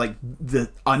role of, like, the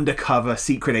undercover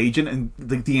secret agent and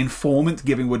the informant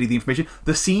giving Woody the information.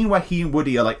 The scene where he and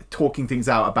Woody are, like, talking things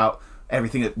out about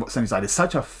everything at Sunnyside is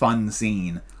such a fun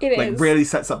scene. It is. Really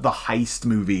sets up the heist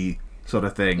movie sort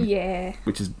of thing. Yeah.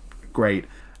 Which is great.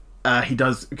 He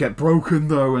does get broken,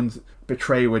 though, and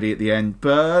betray Woody at the end,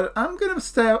 but I'm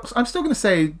still gonna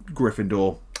say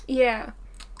Gryffindor. Yeah.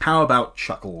 How about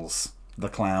Chuckles, the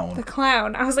clown. The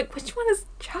clown. I was like, which one is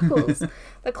Chuckles?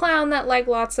 The clown that, like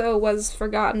Lotso, was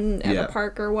forgotten at the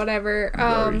park or whatever.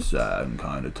 Very sad and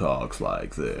kind of talks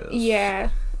like this. Yeah.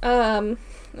 Adopted.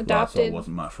 Lotso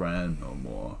wasn't my friend no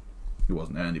more. He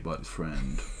wasn't anybody's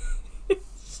friend.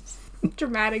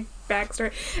 Dramatic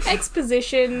backstory.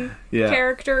 Exposition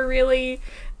character, really.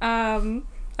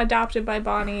 Adopted by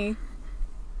Bonnie,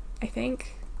 I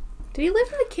think. Did he live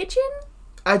in the kitchen?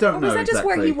 I don't know was that exactly. just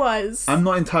where he was? I'm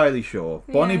not entirely sure.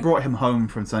 Bonnie Yeah. brought him home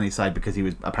from Sunnyside because he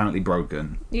was apparently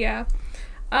broken. Yeah.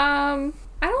 I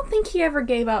don't think he ever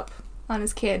gave up on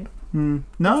his kid.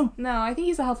 No. No, I think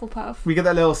he's a Hufflepuff. We get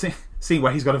that little scene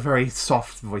where he's got a very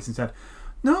soft voice and said,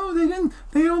 "No, they didn't.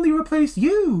 They only replaced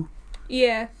you."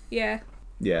 Yeah, yeah.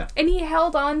 Yeah. And he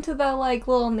held on to the, like,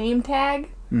 little name tag.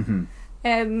 Mm-hmm.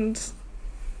 And,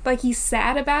 like, he's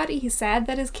sad about it. He's sad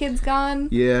that his kid's gone.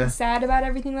 Yeah. He's sad about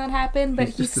everything that happened, but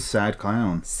He's just a sad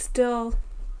clown. still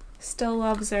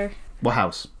loves her. What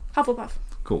house? Hufflepuff.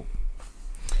 Cool.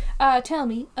 Tell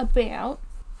me about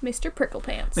Mr.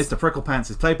 Pricklepants. Mr.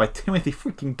 Pricklepants is played by Timothy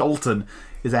freaking Dalton.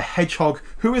 Is a hedgehog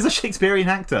who is a Shakespearean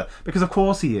actor because of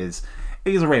course he is.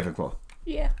 He's a Ravenclaw.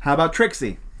 Yeah. How about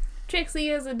Trixie? Trixie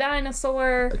is a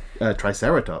dinosaur.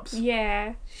 Triceratops.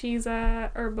 Yeah, she's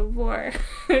a herbivore.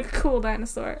 Cool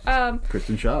dinosaur.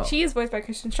 Kristen Shaw. She is voiced by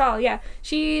Kristen Shaw, yeah.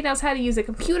 She knows how to use a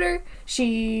computer.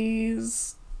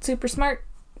 She's super smart,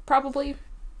 probably.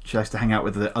 She likes to hang out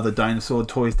with the other dinosaur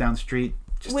toys down the street.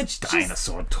 Just Which a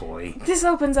dinosaur toy. This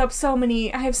opens up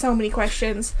I have so many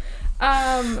questions.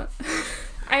 I'm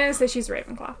gonna say she's a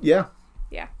Ravenclaw. Yeah.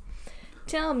 Yeah.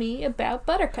 Tell me about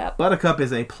Buttercup. Buttercup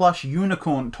is a plush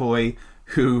unicorn toy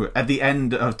who, at the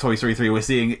end of Toy Story 3, we're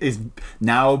seeing is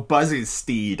now Buzz's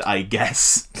steed, I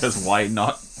guess. Because why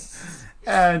not?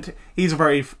 And he's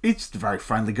just a very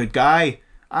friendly, good guy.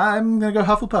 I'm going to go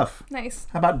Hufflepuff. Nice.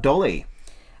 How about Dolly?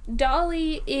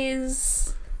 Dolly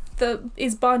is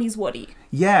Bonnie's Woody.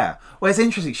 Yeah. Well, it's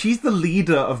interesting. She's the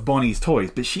leader of Bonnie's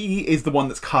toys, but she is the one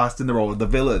that's cast in the role of the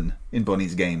villain in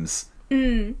Bonnie's games.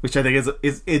 Which I think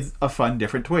is a fun,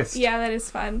 different twist. Yeah, that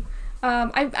is fun.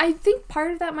 I think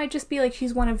part of that might just be like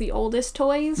she's one of the oldest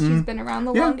toys. She's been around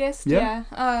the longest. Yeah.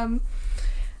 I'm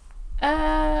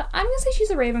gonna say she's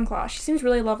a Ravenclaw. She seems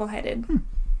really level-headed.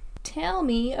 Tell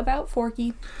me about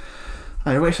Forky.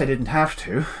 I wish I didn't have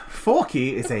to.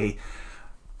 Forky is a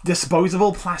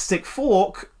disposable plastic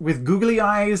fork with googly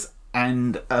eyes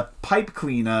and a pipe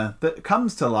cleaner that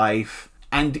comes to life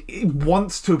and it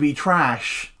wants to be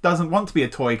trash. Doesn't want to be a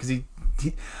toy because he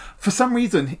for some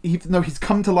reason, even though he's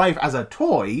come to life as a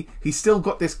toy, he's still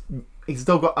got a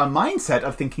mindset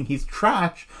of thinking he's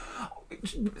trash.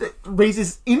 It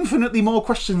raises infinitely more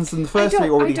questions than the first three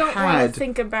already had. I don't want to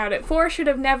think about it. 4 should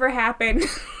have never happened.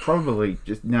 Probably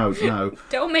just no.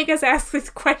 Don't make us ask these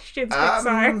questions,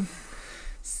 Pixar.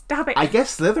 Stop it. I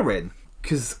guess Slytherin,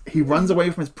 because he runs away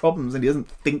from his problems and he doesn't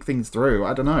think things through.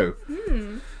 I don't know.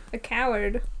 A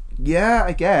coward. Yeah,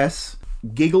 I guess.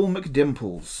 Giggle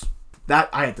McDimples. That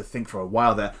I had to think for a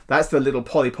while there. That's the little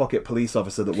Polly Pocket police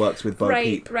officer that works with Bo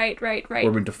Peep. Right.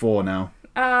 We're into 4 now.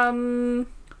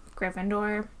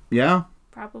 Gryffindor. Yeah?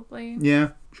 Probably.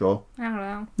 Yeah, sure. I don't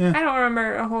know. Yeah. I don't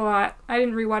remember a whole lot. I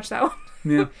didn't rewatch that one.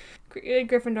 Yeah.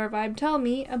 Gryffindor vibe. Tell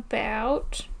me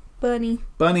about Bunny.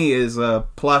 Bunny is a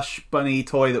plush bunny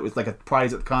toy that was like a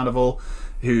prize at the carnival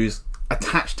who's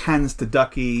attached hands to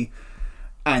Ducky,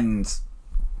 and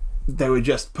they were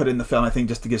just put in the film, I think,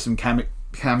 just to give some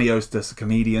cameos to some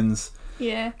comedians.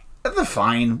 Yeah. They're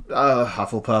fine.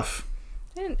 Hufflepuff.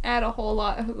 They didn't add a whole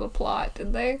lot of the plot,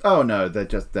 did they? Oh no, they're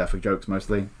just there for jokes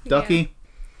mostly. Ducky?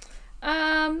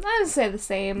 I would say the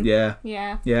same. Yeah.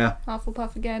 Yeah. Yeah.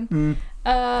 Hufflepuff again.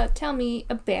 Tell me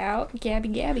about Gabby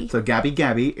Gabby. So Gabby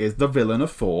Gabby is the villain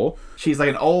of 4. She's like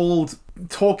an old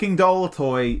talking doll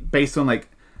toy based on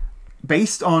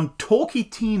Talkie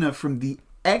Tina from the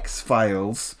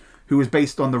X-Files, who was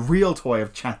based on the real toy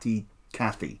of Chatty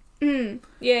Cathy.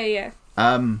 Yeah.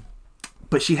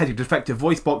 But she had a defective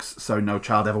voice box, so no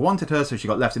child ever wanted her, so she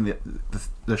got left in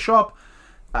the shop.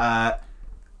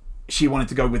 She wanted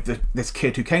to go with this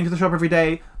kid who came to the shop every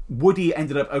day. Woody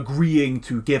ended up agreeing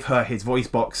to give her his voice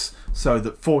box so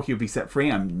that Forky would be set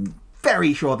free. I'm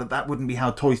very sure that wouldn't be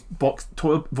how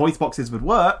voice boxes would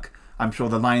work. I'm sure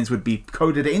the lines would be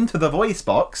coded into the voice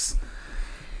box.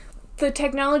 The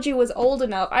technology was old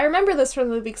enough. I remember this from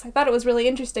the movie because I thought it was really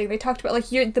interesting. They talked about, like,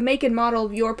 the make and model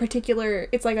of your particular...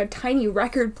 It's like a tiny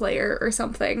record player or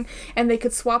something, and they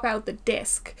could swap out the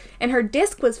disc. And her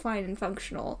disc was fine and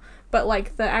functional, but,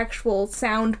 like, the actual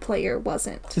sound player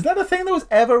wasn't. Is that a thing that was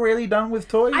ever really done with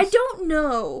toys? I don't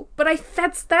know, but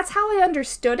that's how I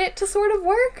understood it to sort of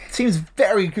work. Seems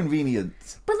very convenient.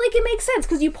 But, like, like, it makes sense,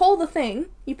 because you pull the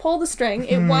string,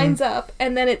 it winds up,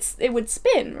 and then it would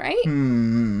spin, right?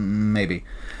 Maybe.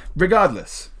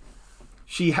 Regardless,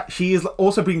 she is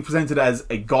also being presented as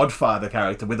a godfather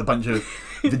character with a bunch of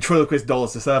ventriloquist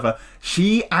dolls to serve her.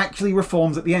 She actually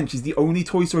reforms at the end. She's the only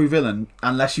Toy Story villain,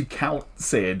 unless you count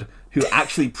Sid, who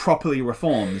actually properly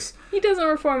reforms. He doesn't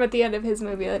reform at the end of his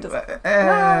movie. That doesn't.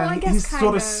 Well, I guess he's kind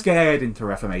sort of scared into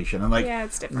reformation, and like, yeah,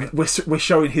 it's different. We're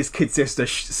showing his kid sister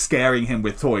scaring him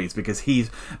with toys because he's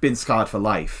been scarred for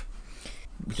life,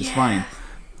 which is fine.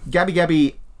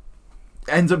 Gabby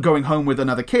ends up going home with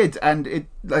another kid, and it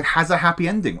like has a happy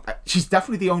ending. She's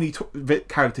definitely the only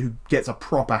character who gets a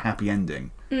proper happy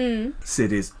ending.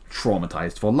 Sid is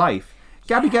traumatized for life.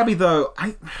 Gabby though,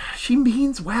 she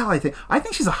means well. I think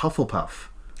she's a Hufflepuff.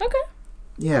 Okay.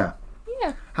 Yeah.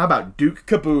 Yeah. How about Duke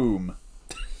Kaboom?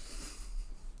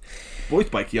 Voiced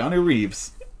by Keanu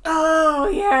Reeves. Oh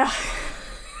yeah.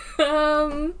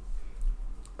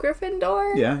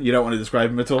 Gryffindor. Yeah, you don't want to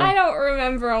describe him at all. I don't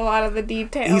remember a lot of the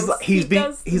details. He's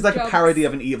like a parody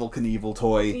of an Evel Knievel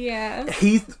toy. Yeah.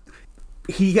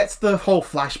 He gets the whole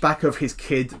flashback of his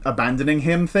kid abandoning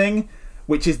him thing,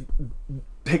 which is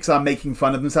Pixar making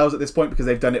fun of themselves at this point because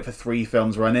they've done it for 3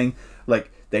 films running.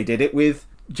 Like, they did it with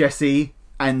Jessie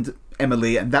and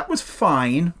Emily, and that was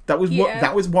fine. That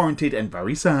was warranted and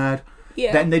very sad.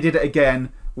 Yeah. Then they did it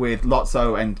again with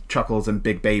Lotso and Chuckles and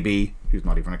Big Baby, who's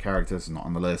not even a character, so not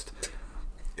on the list.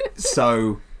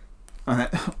 So,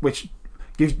 which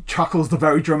gives Chuckles the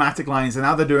very dramatic lines, and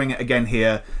now they're doing it again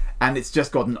here, and it's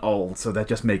just gotten old, so they're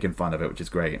just making fun of it, which is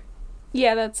great.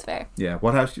 Yeah, that's fair. Yeah,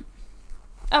 what else?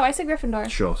 Oh, I said Gryffindor.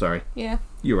 Sure, sorry. Yeah.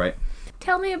 You're right.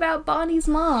 Tell me about Bonnie's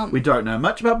mom. We don't know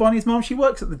much about Bonnie's mom. She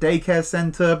works at the daycare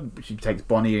centre. She takes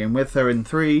Bonnie in with her in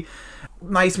 3.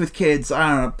 Nice with kids. I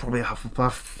don't know, probably a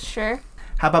Hufflepuff. Sure.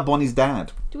 How about Bonnie's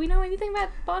dad? Do we know anything about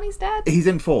Bonnie's dad? He's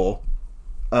in 4.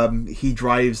 He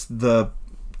drives the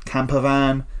camper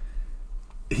van.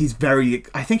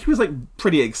 I think he was like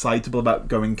pretty excitable about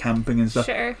going camping and stuff.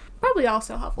 Sure. Probably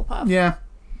also Hufflepuff. Yeah.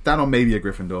 That or maybe a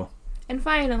Gryffindor. And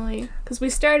finally, because we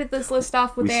started this list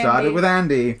off with Andy. We started with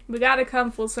Andy. We gotta come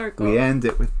full circle. We end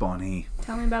it with Bonnie.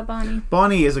 Tell me about Bonnie.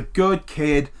 Bonnie is a good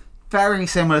kid, very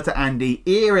similar to Andy,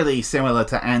 eerily similar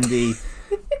to Andy.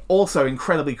 Also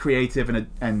incredibly creative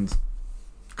and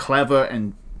clever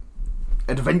and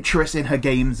adventurous in her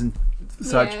games and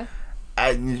such. Yeah.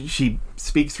 And she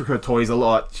speaks through her toys a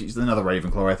lot. She's another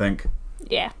Ravenclaw, I think.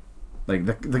 Yeah. Like,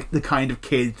 the kind of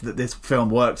kid that this film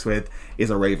works with is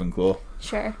a Ravenclaw.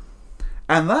 Sure.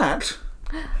 And that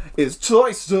is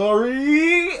Toy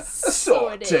Story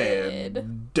Sorted.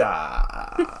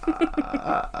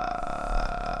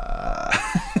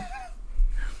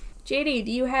 JD,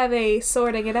 do you have a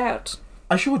sorting it out?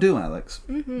 I sure do, Alex.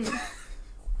 Mm-hmm.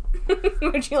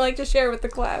 Would you like to share with the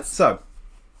class? So,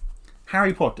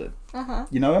 Harry Potter. Uh-huh.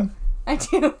 You know him? I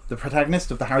do. The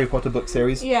protagonist of the Harry Potter book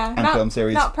series. Yeah. And film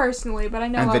series. Not personally, but I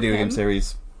know and of video him. game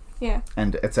series. Yeah.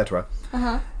 And etc.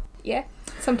 Uh-huh. Yeah.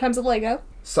 Sometimes a Lego.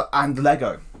 So, and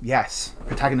Lego. Yes.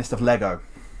 Protagonist of Lego.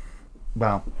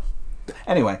 Well.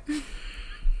 Anyway.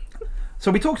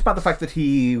 So we talked about the fact that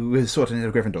he was sorted into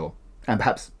a Gryffindor. And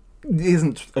perhaps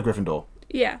isn't a Gryffindor.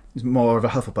 Yeah. He's more of a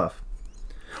Hufflepuff.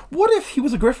 What if he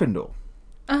was a Gryffindor?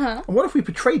 Uh-huh. And what if we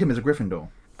portrayed him as a Gryffindor?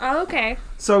 Oh, okay.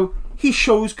 So he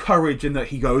shows courage in that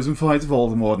he goes and fights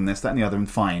Voldemort and this, that, and the other, and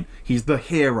fine. He's the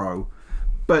hero.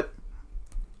 But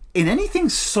in anything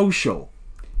social,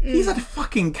 he's a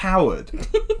fucking coward.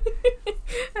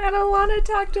 I don't want to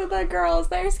talk to the girls.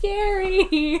 They're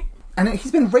scary. And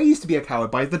he's been raised to be a coward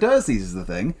by the Dursleys is the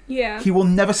thing. Yeah. He will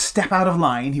never step out of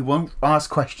line. He won't ask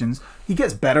questions. He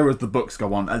gets better as the books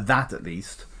go on, at that at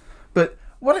least. But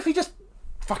what if he just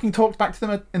fucking talks back to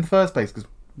them in the first place? Because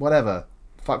whatever.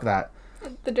 Fuck that.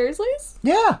 The Dursleys?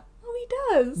 Yeah. Oh, he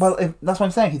does. Well, that's what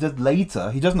I'm saying. He does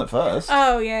later. He doesn't at first.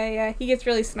 Oh, yeah. He gets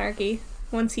really snarky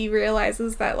once he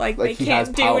realizes that, like they he has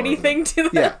can't do power anything to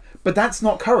them. Yeah, but that's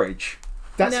not courage.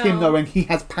 That's him No. knowing he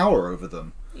has power over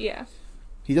them. Yeah.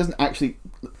 He doesn't actually...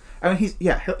 I mean,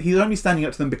 he's only standing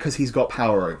up to them because he's got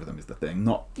power over them is the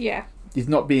thing. Yeah. He's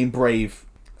not being brave.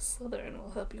 Slytherin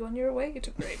will help you on your way to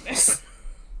greatness.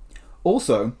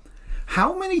 Also,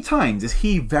 how many times is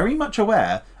he very much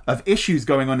aware of issues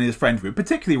going on in his friend group,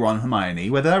 particularly Ron and Hermione,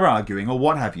 where they're arguing or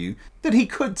what have you, that he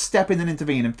could step in and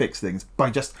intervene and fix things by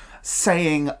just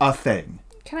saying a thing?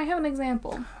 Can I have an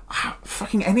example?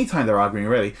 Fucking any time they're arguing,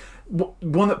 really.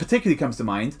 One that particularly comes to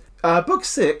mind, book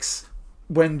 6,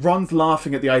 when Ron's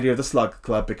laughing at the idea of the Slug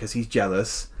Club because he's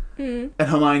jealous, and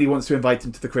Hermione wants to invite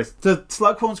him to the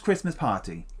Slughorn's Christmas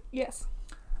party. Yes.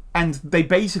 And they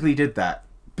basically did that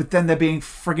but then they're being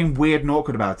friggin' weird and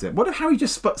awkward about it. What if Harry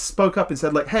just spoke up and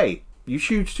said, like, hey, you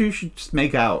two should just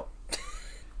make out?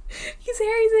 Because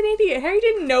Harry's an idiot. Harry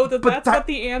didn't know that's what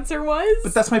the answer was.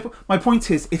 But that's my point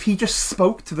is, if he just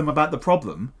spoke to them about the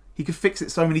problem, he could fix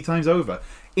it so many times over.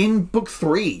 In book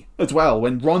 3 as well,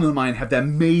 when Ron and Hermione have their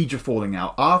major falling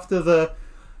out, after the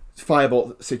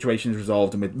Firebolt situation is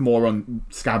resolved and with more on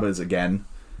Scabbers again,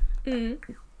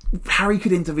 Harry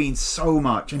could intervene so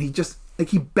much, and he just, like,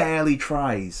 he barely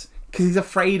tries. Because he's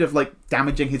afraid of, like,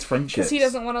 damaging his friendships. Because he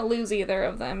doesn't want to lose either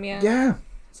of them, yeah. Yeah.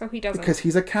 So he doesn't. Because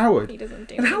he's a coward. He doesn't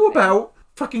do And how anything. about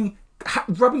fucking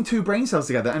rubbing 2 brain cells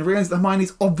together and realising that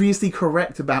Hermione's obviously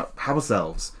correct about house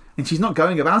elves, and she's not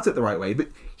going about it the right way, but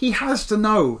he has to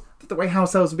know that the way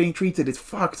house elves are being treated is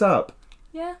fucked up.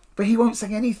 Yeah. But he won't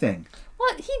say anything.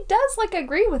 Well, he does, like,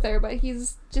 agree with her, but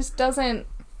he's just doesn't...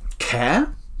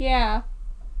 Care? Yeah,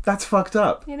 That's fucked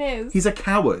up. it is. He's a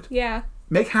coward. Yeah.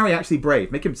 Make Harry actually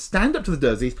brave. Make him stand up to the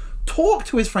Dursleys, talk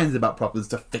to his friends about problems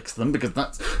to fix them, because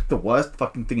that's the worst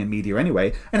fucking thing in media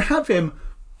anyway, and have him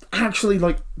actually,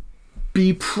 like,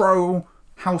 be pro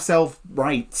house elf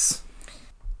rights.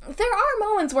 There are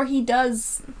moments where he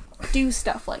does do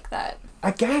stuff like that.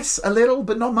 I guess a little,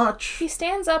 but not much. He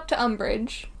stands up to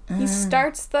Umbridge. He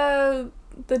starts the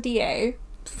DA.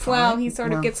 Well, he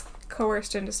sort of gets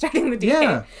coerced into starting the DA.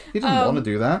 Yeah, he didn't want to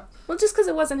do that. Well, just because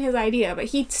it wasn't his idea, but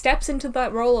he steps into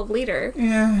that role of leader.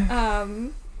 Yeah.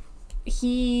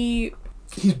 He's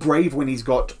brave when he's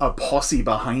got a posse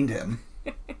behind him.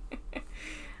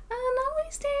 not when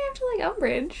he's standing up to, like,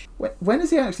 Umbridge. When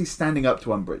is he actually standing up to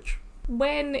Umbridge?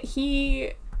 When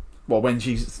he... Well, when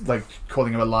she's, like,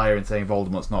 calling him a liar and saying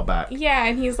Voldemort's not back. Yeah,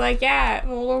 and he's like, yeah,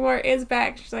 Voldemort is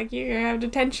back. She's like, you're gonna have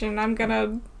detention. I'm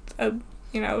gonna,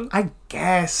 I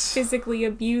guess. physically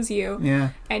abuse you.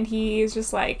 Yeah. And he's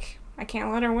just like, I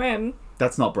can't let her win.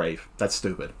 That's not brave. That's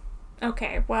stupid.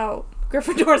 Okay, well,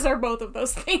 Gryffindors are both of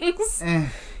those things.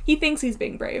 He thinks he's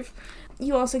being brave.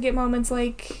 You also get moments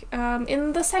like,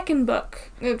 in the second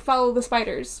book, Follow the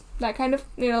Spiders. That kind of,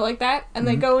 like that. And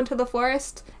they go into the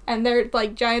forest, and they're,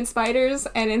 like, giant spiders,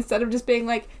 and instead of just being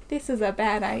like, this is a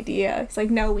bad idea, it's like,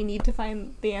 no, we need to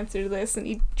find the answer to this, and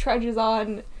he trudges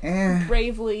on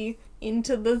bravely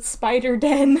into the spider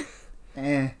den.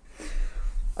 I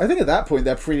think at that point,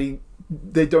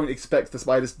 they don't expect the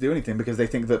spiders to do anything, because they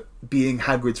think that being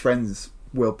Hagrid's friends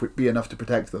will be enough to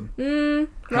protect them.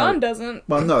 Ron doesn't.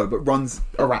 Well, no, but Ron's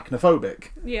arachnophobic.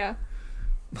 Yeah.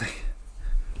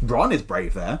 Ron is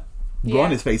brave there. Yeah.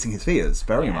 Ron is facing his fears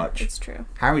very much. It's true.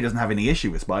 Harry doesn't have any issue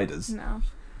with spiders. No.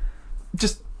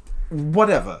 Just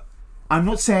whatever. I'm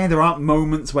not saying there aren't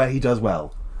moments where he does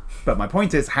well, but my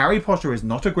point is Harry Potter is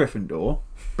not a Gryffindor,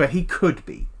 but he could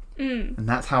be. And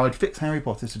that's how I'd fix Harry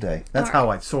Potter today. That's how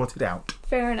I'd sort it out.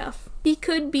 Fair enough. He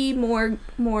could be more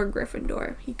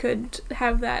Gryffindor. He could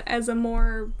have that as a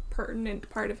more pertinent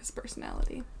part of his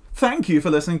personality. Thank you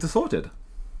for listening to Sorted.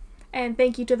 And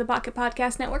thank you to the Pocket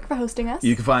Podcast Network for hosting us.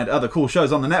 You can find other cool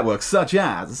shows on the network, such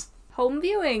as Home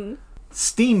Viewing.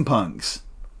 Steampunks.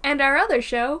 And our other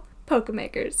show,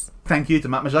 Pokemakers. Thank you to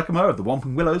Matt Majakamo of the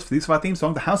Whomping Willows for the use of our theme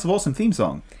song, the House of Awesome theme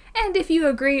song. And if you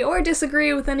agree or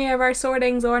disagree with any of our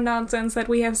sortings or nonsense that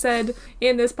we have said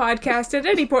in this podcast at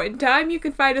any point in time, you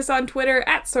can find us on Twitter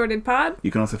at SortedPod.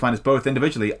 You can also find us both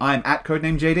individually. I'm at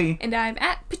CodenameJD. And I'm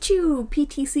at Pichu,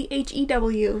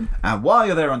 PTCHEW. And while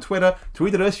you're there on Twitter,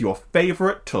 tweet at us your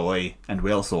favourite toy, and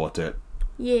we'll sort it.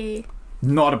 Yay.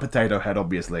 Not a potato head,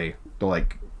 obviously.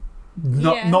 Not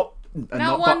Yeah. not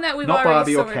one that we've not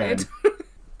already Barbie or sorted. Ken.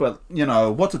 But,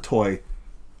 what's a toy?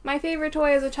 My favorite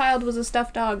toy as a child was a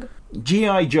stuffed dog.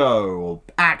 G.I. Joe, or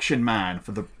Action Man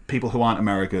for the people who aren't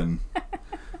American.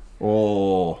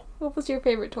 Or, What was your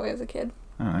favorite toy as a kid?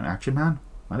 I don't know, Action Man?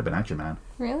 Might have been Action Man.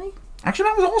 Really? Action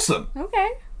Man was awesome. Okay.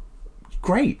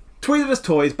 Great. Tweet at us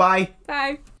toys. Bye.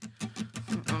 Bye.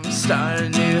 Start a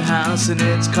new house and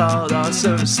it's called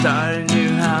awesome. Start a new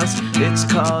house, it's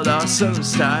called awesome.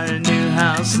 Start a new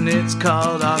house and it's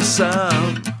called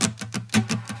awesome.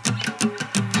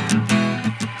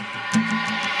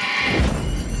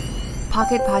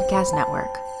 Pocket Podcast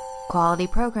Network. Quality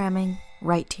programming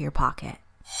right to your pocket.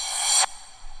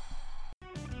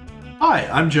 Hi,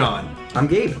 I'm John. I'm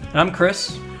Gabe. I'm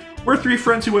Chris. We're 3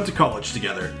 friends who went to college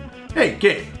together. Hey,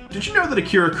 Gabe, did you know that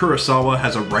Akira Kurosawa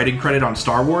has a writing credit on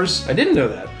Star Wars? I didn't know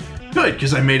that. Good,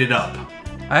 because I made it up.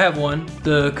 I have one.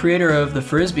 The creator of the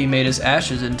Frisbee made his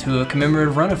ashes into a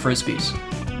commemorative run of Frisbees.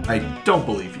 I don't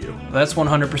believe you. That's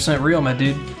 100% real, my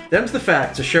dude. Them's the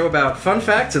Facts, a show about fun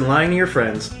facts and lying to your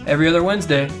friends. Every other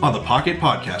Wednesday. On the Pocket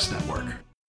Podcast Network.